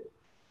finish it.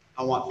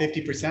 I want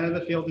 50% of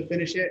the field to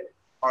finish it,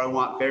 or I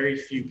want very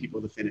few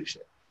people to finish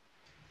it.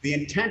 The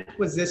intent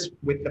was this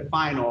with the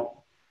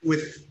final.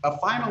 With a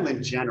final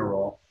in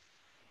general,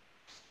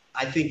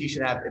 I think you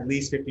should have at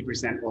least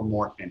 50% or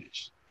more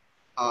finish.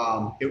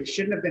 It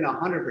shouldn't have been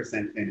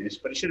 100% finish,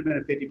 but it should have been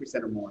a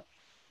 50% or more.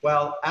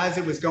 Well, as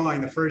it was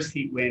going, the first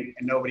heat went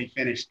and nobody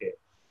finished it.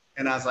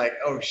 And I was like,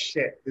 oh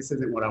shit, this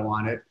isn't what I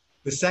wanted.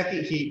 The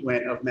second heat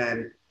went of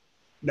men,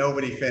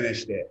 nobody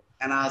finished it.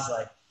 And I was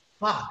like,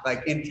 fuck,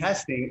 like in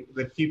testing,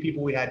 the few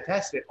people we had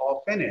tested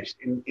all finished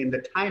in the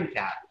time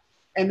cap.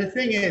 And the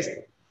thing is,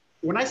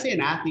 when I say an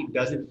athlete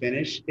doesn't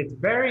finish, it's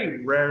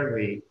very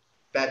rarely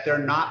that they're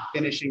not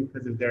finishing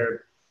because of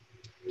their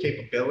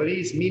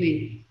capabilities,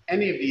 meaning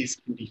any of these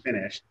can be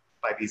finished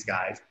by these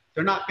guys.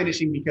 They're not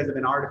finishing because of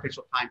an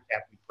artificial time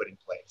cap we put in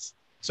place.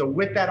 So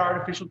with that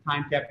artificial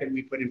time cap that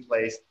we put in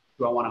place,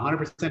 do I want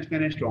 100%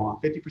 finish? Do I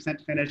want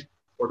 50% finish?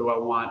 Or do I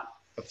want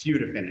a few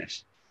to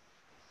finish?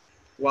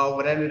 Well,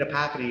 what ended up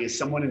happening is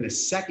someone in the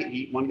second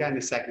heat, one guy in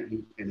the second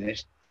heat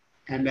finished,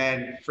 and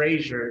then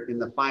Frazier in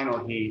the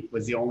final heat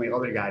was the only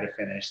other guy to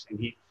finish.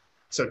 And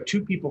so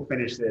 2 people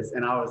finished this,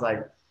 and I was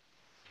like,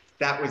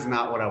 that was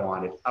not what I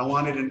wanted. I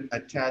wanted a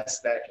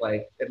test that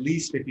like at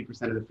least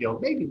 50% of the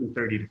field, maybe even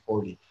 30 to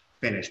 40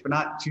 finish, but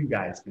not 2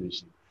 guys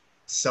finishing.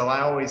 So I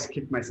always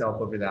kick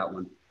myself over that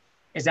one.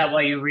 Is that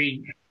why you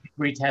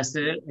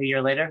retested it a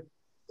year later?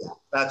 Yeah,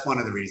 that's one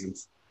of the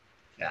reasons.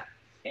 Yeah.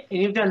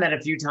 And you've done that a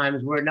few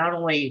times where not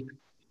only,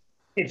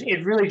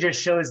 it really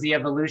just shows the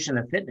evolution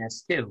of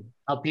fitness too.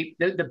 How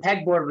the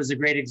pegboard was a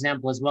great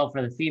example as well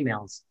for the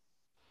females,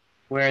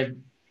 where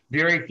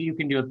very few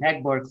can do a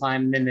pegboard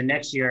climb, and then the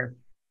next year,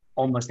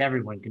 almost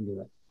everyone can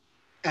do it.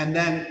 And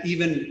then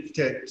even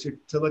to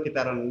look at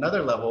that on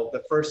another level,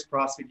 the first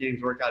CrossFit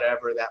Games workout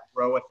ever, that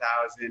row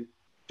 1,000,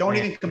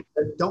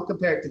 don't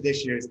compare it to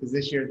this year's, because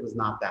this year's was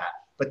not that.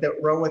 But the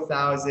row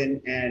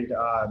 1,000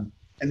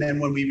 and then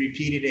when we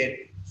repeated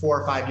it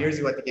 4 or 5 years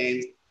ago at the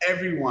games,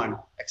 everyone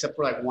except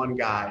for like one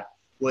guy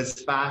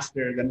was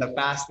faster than the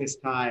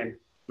fastest time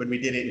when we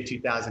did it in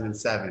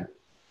 2007.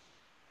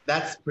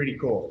 That's pretty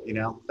cool, you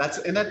know. That's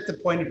the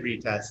point of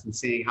retest and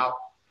seeing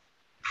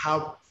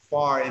how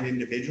far an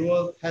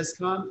individual has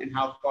come and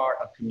how far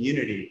a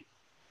community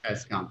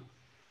has come.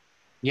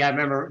 Yeah, I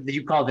remember that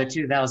you called it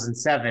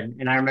 2007,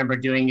 and I remember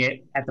doing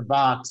it at the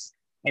box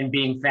and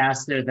being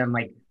faster than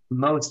like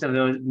most of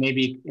those,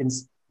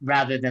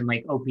 rather than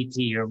like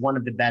OPT or one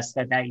of the best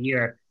at that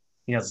year,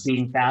 you know,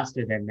 being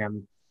faster than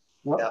them.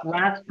 Yeah.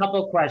 Last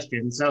couple of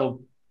questions.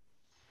 So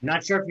I'm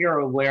not sure if you're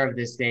aware of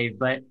this, Dave,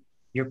 but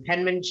your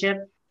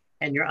penmanship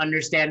and your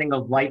understanding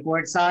of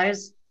whiteboard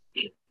size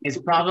is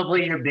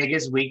probably your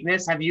biggest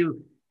weakness. Have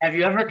you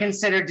ever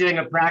considered doing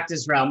a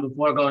practice round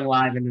before going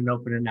live in an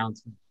open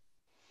announcement?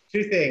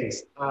 2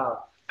 things.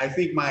 I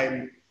think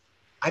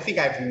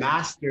I've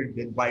mastered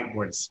the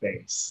whiteboard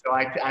space. So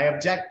I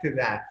object to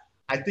that.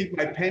 I think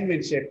my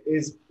penmanship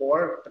is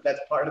poor, but that's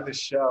part of the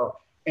show.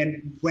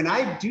 And when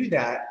I do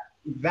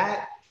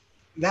that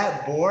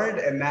board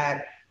and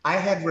that I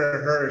had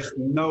rehearsed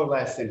no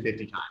less than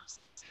 50 times.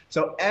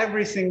 So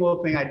every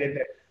single thing I did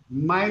there,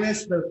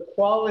 minus the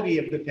quality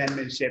of the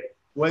penmanship,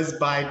 was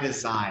by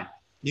design.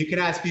 You can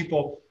ask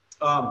people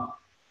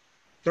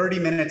 30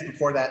 minutes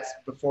before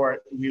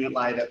we went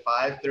live at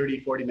 5, 30,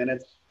 40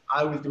 minutes,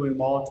 I was doing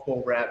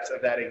multiple reps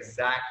of that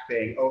exact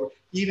thing.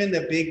 Even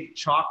the big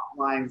chalk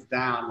lines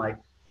down, like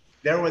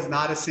there was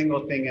not a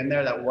single thing in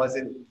there that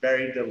wasn't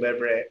very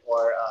deliberate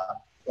or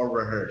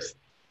rehearsed.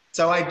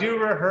 So I do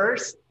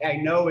rehearse. I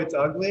know it's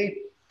ugly,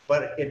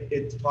 but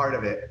it's part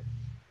of it.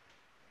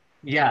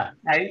 Yeah,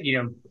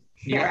 your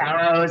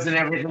arrows and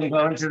everything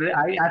going to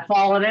I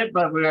followed it,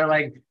 but we were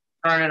like,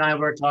 Ern and I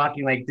were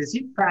talking like, does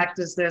he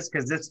practice this?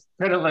 Because this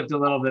could have looked a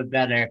little bit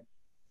better.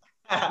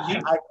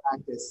 I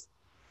practice.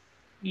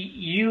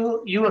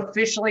 You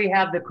officially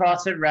have the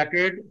CrossFit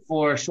record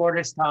for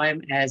shortest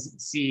time as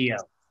CEO.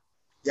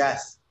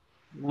 Yes.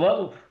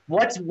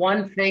 What's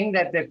one thing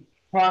that the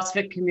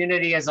CrossFit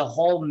community as a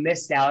whole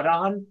missed out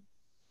on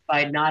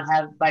by not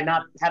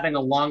having a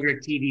longer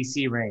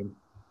TDC reign?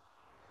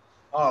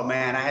 Oh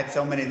man, I had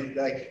so many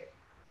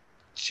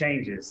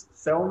changes,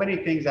 so many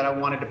things that I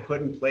wanted to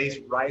put in place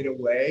right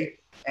away,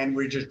 and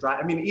we're just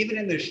I mean, even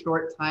in the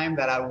short time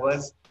that I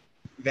was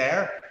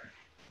there,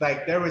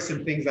 there were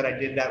some things that I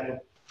did that were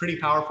pretty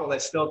powerful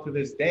that still to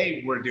this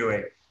day we're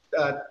doing.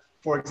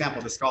 For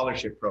example, the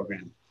scholarship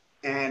program,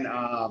 and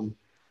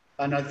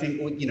another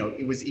thing,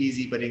 it was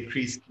easy, but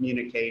increased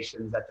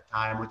communications at the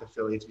time with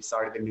affiliates. We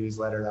started the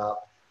newsletter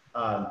up,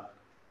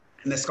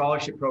 and the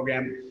scholarship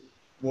program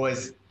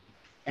was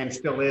and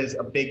still is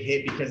a big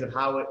hit because of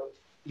how it,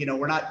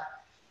 we're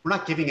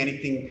not giving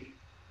anything.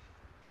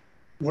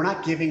 We're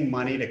not giving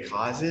money to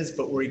causes,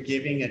 but we're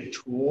giving a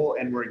tool,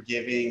 and we're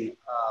changing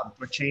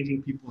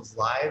people's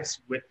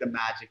lives with the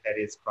magic that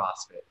is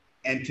CrossFit.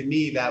 And to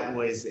me, that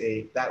was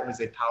a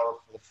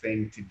powerful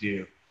thing to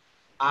do.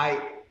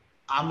 I'm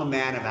a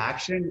man of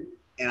action,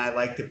 and I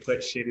like to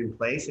put shit in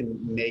place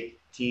and make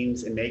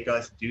teams and make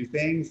us do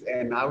things.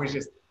 And I was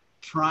just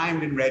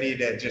primed and ready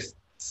to just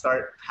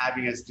start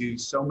having us do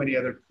so many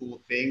other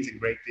cool things and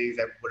great things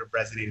that would have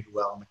resonated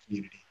well in the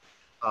community.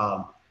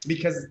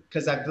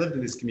 Because I've lived in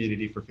this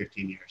community for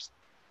 15 years.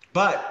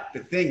 But the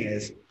thing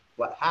is,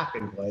 what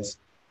happened was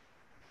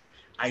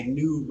I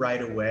knew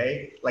right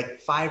away,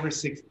 5 or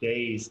 6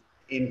 days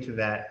into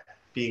that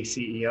being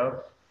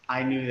CEO,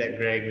 I knew that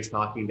Greg was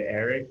talking to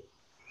Eric,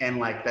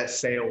 and that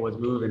sale was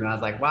moving. And I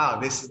was like, wow,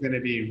 this is going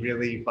to be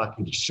really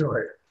fucking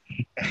short.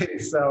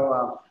 And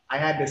so I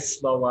had to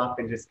slow up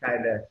and just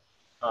kind of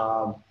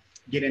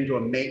get into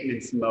a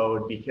maintenance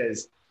mode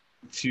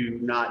to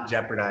not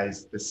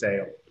jeopardize the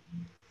sale.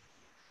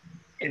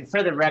 And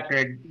for the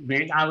record,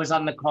 I was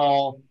on the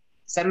call.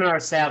 Seminar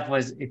staff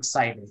was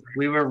excited.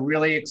 We were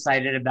really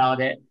excited about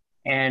it.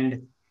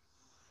 And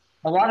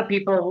a lot of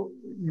people,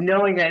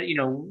 knowing that,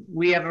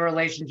 we have a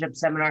relationship,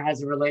 Seminar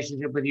has a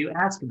relationship with you,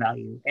 ask about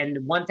you.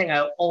 And one thing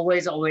I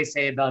always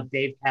say about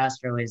Dave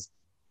Castro is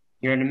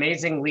you're an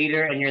amazing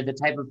leader, and you're the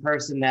type of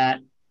person that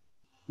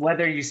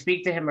whether you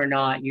speak to him or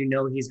not,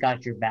 he's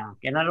got your back.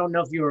 And I don't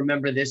know if you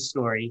remember this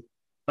story,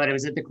 but it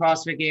was at the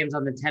CrossFit Games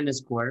on the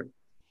tennis court.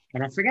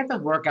 And I forget the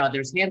workout.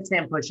 There's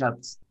handstand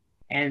push-ups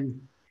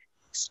and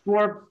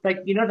score,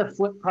 the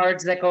flip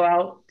cards that go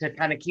out to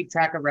kind of keep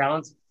track of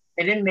rounds.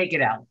 They didn't make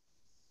it out.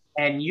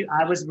 And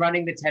I was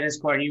running the tennis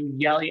court, and you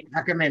yell,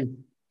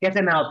 Ackerman, get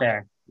them out there.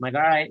 I'm like,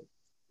 all right,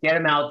 get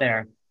them out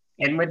there.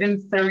 And within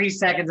 30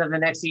 seconds of the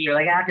next heat, you're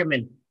like,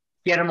 Ackerman,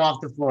 get him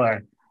off the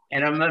floor.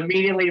 And I'm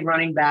immediately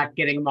running back,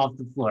 getting him off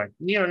the floor.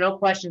 No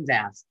questions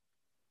asked.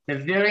 The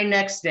very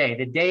next day,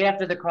 the day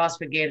after the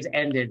CrossFit Games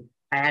ended,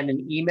 I had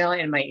an email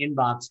in my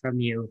inbox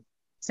from you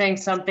saying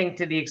something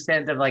to the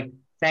extent of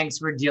thanks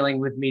for dealing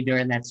with me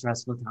during that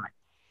stressful time.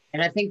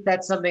 And I think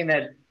that's something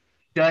that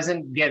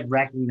doesn't get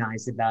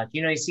recognized about.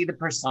 You see the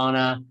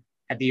persona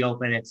at the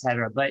Open, et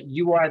cetera, but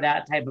you are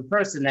that type of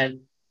person that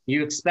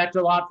you expect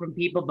a lot from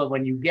people, but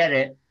when you get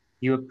it,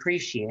 you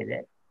appreciate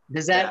it.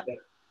 Does that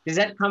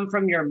come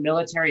from your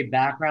military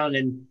background?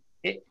 And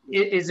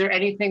is there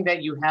anything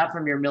that you have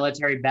from your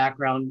military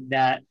background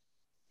that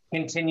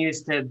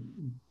continues to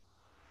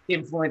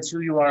influence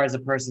who you are as a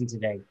person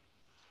today?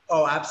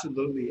 Oh,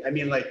 absolutely. I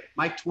mean,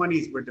 my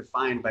 20s were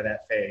defined by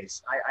that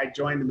phase. I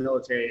joined the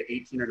military at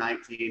 18 or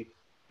 19,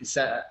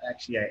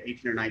 actually at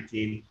 18 or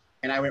 19,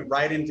 and I went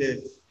right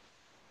into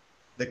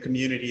the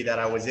community that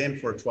I was in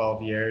for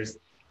 12 years.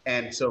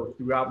 And so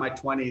throughout my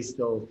 20s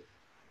till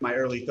my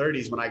early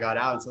 30s, when I got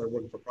out and started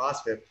working for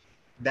CrossFit,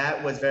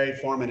 that was very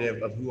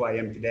formative of who I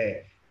am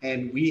today.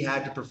 And we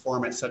had to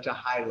perform at such a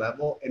high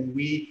level, and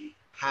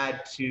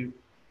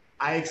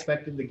I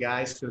expected the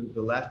guys to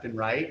the left and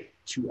right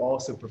to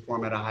also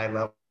perform at a high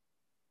level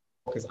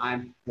because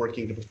I'm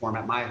working to perform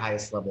at my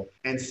highest level.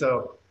 And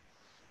so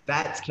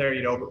that's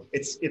carried over.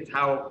 It's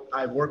how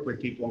I work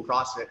with people in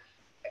CrossFit.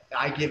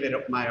 I give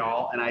it my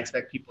all, and I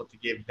expect people to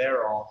give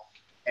their all,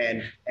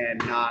 and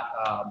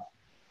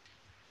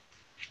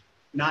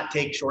not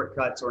take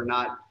shortcuts or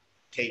not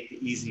take the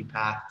easy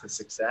path to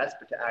success,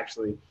 but to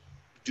actually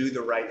do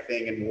the right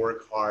thing and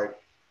work hard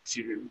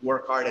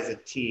as a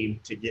team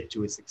to get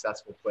to a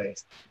successful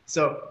place.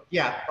 So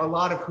yeah, a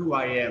lot of who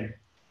I am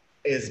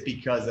is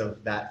because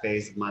of that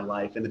phase of my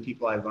life and the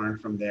people I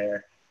learned from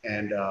there,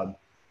 and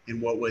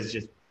what was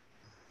just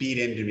beat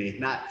into me,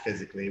 not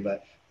physically,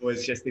 but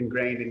was just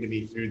ingrained into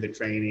me through the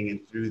training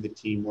and through the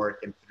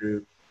teamwork and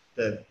through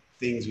the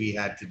things we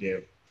had to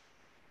do.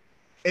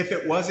 If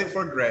it wasn't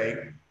for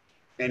Greg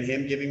and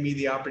him giving me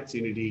the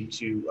opportunity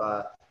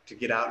to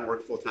get out and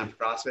work full-time for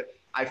CrossFit,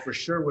 I for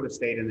sure would have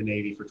stayed in the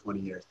Navy for 20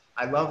 years.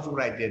 I loved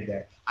what I did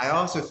there. I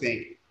also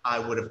think I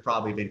would have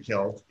probably been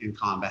killed in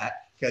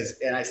combat because,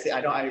 and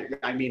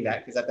I mean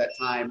that because at that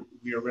time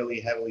we were really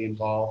heavily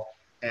involved.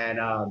 And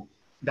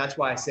that's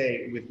why I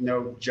say with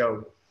no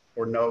joke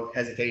or no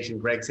hesitation,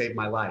 Greg saved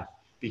my life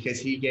because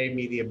he gave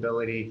me the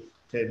ability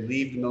to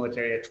leave the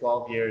military at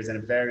 12 years in a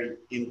very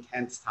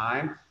intense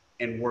time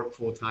and work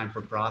full time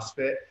for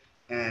CrossFit.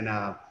 And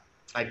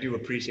I do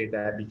appreciate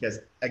that because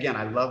again,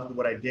 I loved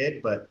what I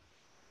did, but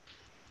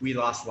we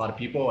lost a lot of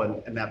people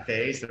in that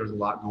phase. There was a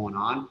lot going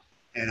on,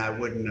 and I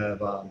wouldn't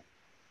have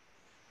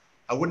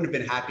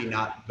been happy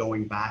not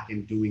going back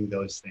and doing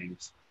those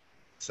things.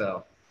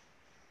 So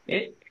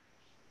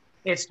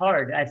it's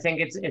hard. I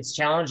think it's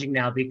challenging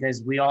now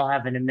because we all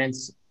have an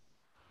immense,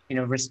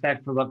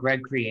 respect for what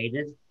Greg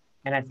created.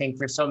 And I think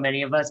for so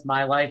many of us,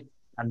 my life,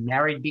 I'm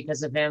married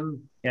because of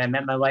him. I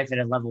met my wife at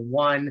a level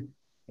 1.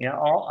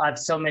 I have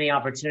so many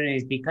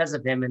opportunities because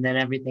of him. And then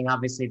everything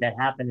obviously that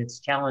happened, it's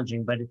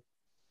challenging. But,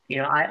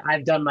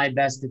 I've done my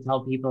best to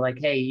tell people like,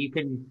 hey, you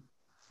can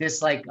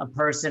dislike a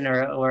person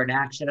or an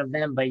action of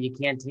them, but you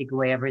can't take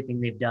away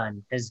everything they've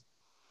done because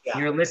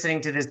you're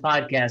listening to this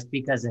podcast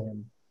because of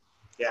him.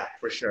 Yeah,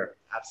 for sure.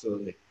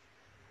 Absolutely.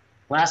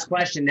 Last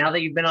question. Now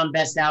that you've been on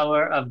Best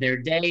Hour of Their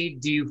Day,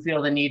 do you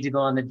feel the need to go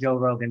on the Joe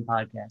Rogan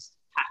podcast?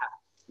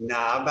 No,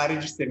 I'm not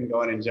interested in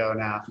going in Joe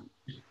now.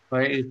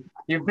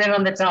 You've been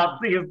on the top.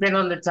 You've been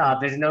on the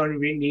top. There's no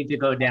need to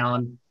go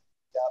down.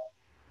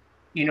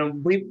 Yep.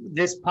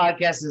 This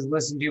podcast is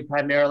listened to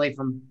primarily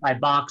by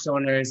box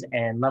owners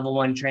and level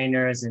 1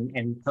 trainers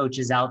and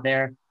coaches out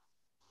there.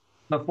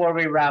 Before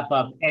we wrap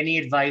up, any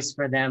advice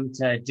for them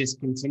to just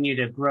continue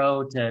to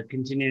grow the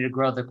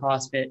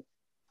CrossFit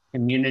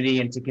community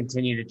and to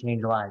continue to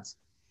change lives?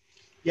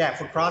 Yeah,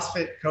 for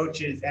CrossFit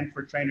coaches and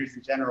for trainers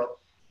in general,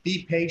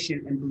 be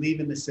patient and believe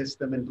in the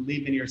system and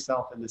believe in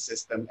yourself in the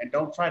system. And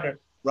don't try to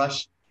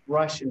rush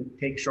and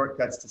take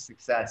shortcuts to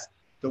success.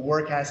 The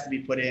work has to be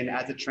put in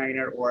as a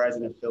trainer or as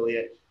an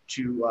affiliate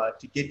to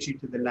get you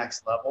to the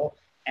next level.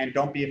 And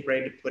don't be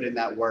afraid to put in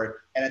that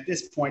work. And at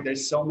this point,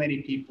 there's so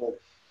many people,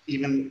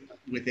 even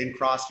within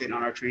CrossFit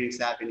on our training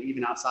staff and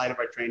even outside of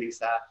our training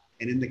staff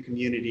and in the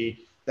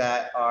community,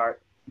 that are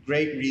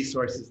great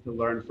resources to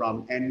learn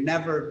from, and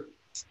never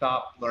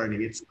stop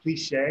learning. It's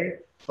cliche,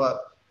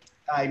 but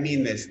I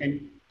mean this.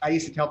 And I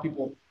used to tell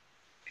people,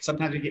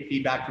 sometimes we get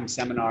feedback from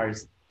seminar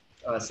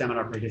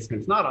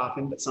participants, not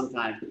often, but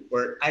sometimes,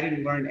 where I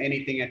didn't learn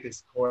anything at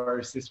this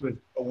course. This was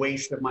a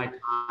waste of my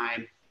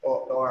time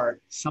or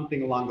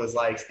something along those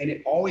lines. And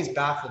it always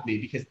baffled me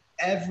because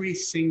every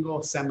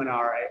single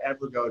seminar I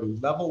ever go to,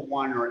 level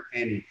 1 or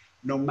any,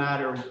 no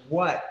matter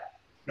what,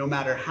 no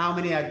matter how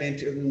many I've been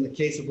to, in the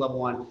case of level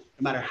 1, no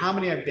matter how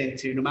many I've been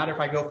to, no matter if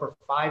I go for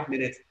 5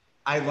 minutes,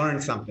 I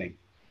learn something.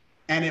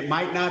 And it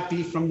might not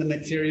be from the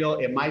material.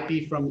 It might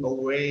be from the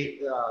way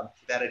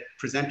that a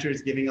presenter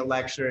is giving a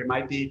lecture. It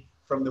might be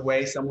from the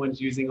way someone's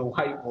using a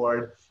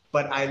whiteboard,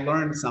 but I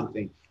learned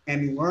something.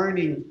 And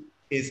learning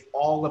is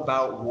all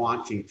about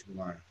wanting to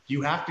learn.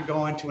 You have to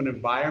go into an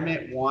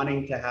environment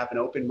wanting to have an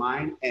open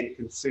mind and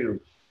consume.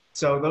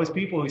 So those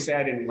people who say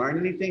I didn't learn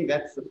anything,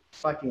 that's a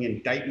fucking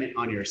indictment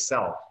on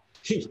yourself.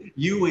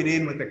 You went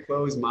in with a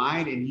closed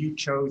mind and you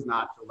chose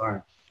not to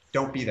learn.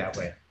 Don't be that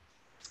way.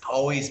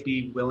 Always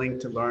be willing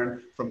to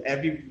learn from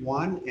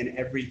everyone and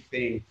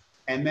everything.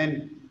 And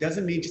then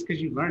doesn't mean just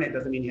because you learn it,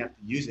 doesn't mean you have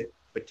to use it,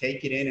 but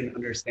take it in and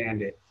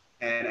understand it.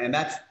 And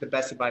that's the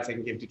best advice I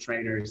can give to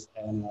trainers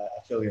and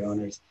affiliate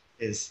owners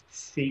is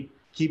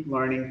keep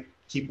learning,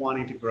 keep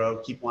wanting to grow,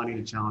 keep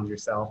wanting to challenge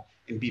yourself,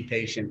 and be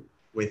patient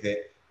with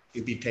it,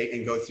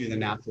 and go through the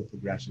natural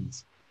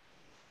progressions.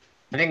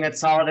 I think that's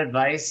solid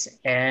advice,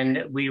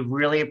 and we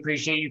really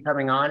appreciate you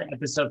coming on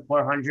episode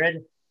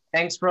 400.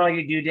 Thanks for all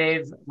you do,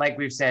 Dave. Like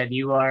we've said,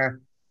 you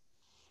are,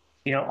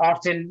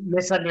 often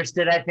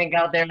misunderstood, I think,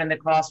 out there in the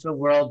CrossFit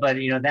world, but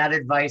that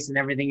advice and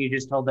everything you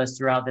just told us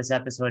throughout this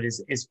episode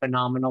is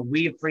phenomenal.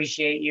 We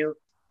appreciate you,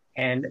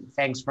 and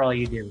thanks for all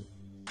you do.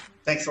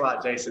 Thanks a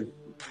lot, Jason.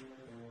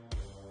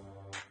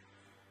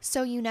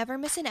 So you never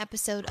miss an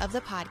episode of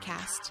the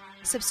podcast,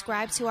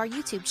 subscribe to our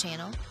YouTube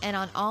channel and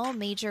on all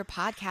major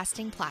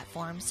podcasting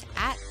platforms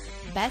at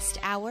Best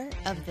Hour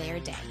of Their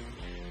Day.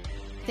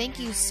 Thank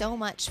you so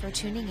much for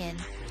tuning in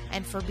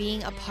and for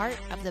being a part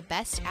of the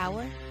best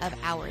hour of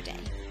our day.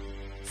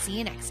 See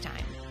you next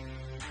time.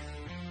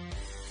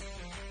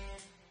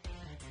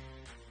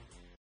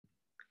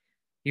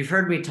 You've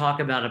heard me talk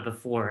about it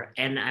before,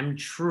 and I'm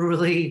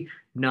truly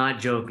not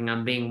joking.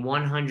 I'm being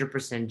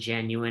 100%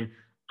 genuine.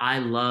 I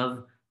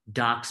love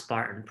Doc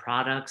Spartan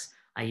products.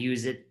 I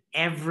use it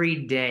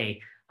every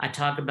day. I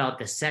talk about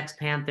the Sex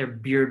Panther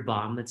Beard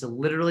Balm. That's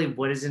literally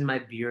what is in my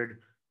beard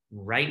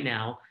right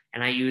now.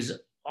 And I use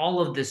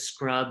all of the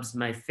scrubs,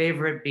 my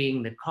favorite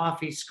being the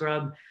coffee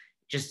scrub,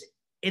 just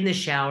in the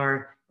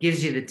shower,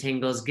 gives you the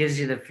tingles, gives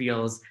you the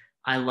feels.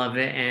 I love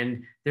it.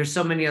 And there's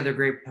so many other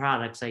great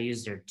products. I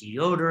use their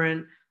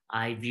deodorant.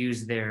 I've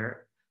used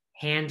their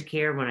hand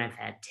care when I've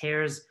had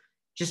tears.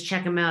 Just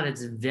check them out.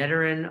 It's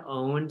veteran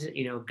owned,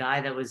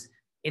 guy that was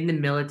in the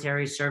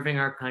military, serving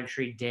our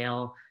country,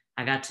 Dale.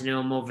 I got to know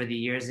him over the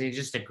years, and he's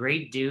just a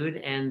great dude.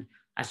 And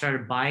I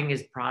started buying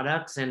his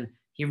products, and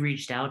he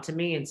reached out to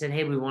me and said,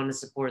 hey, we want to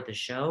support the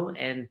show,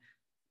 and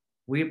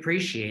we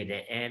appreciate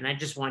it. And I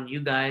just want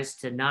you guys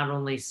to not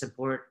only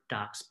support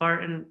Doc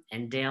Spartan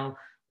and Dale,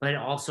 but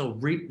also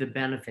reap the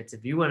benefits.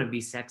 If you want to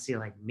be sexy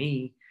like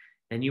me,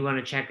 then you want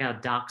to check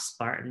out Doc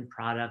Spartan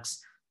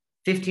products.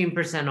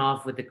 15%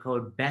 off with the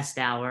code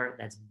BESTHOUR.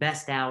 That's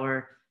Best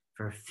Hour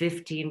for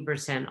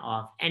 15%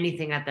 off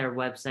anything at their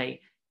website,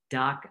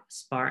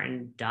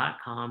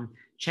 DocSpartan.com.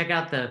 Check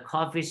out the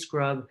coffee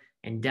scrub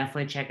and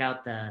definitely check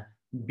out the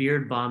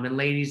beard balm. And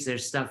ladies,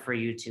 there's stuff for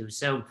you too.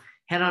 So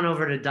head on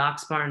over to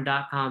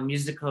DocSpartan.com,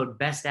 use the code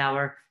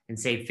BESTHOUR and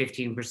save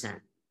 15%.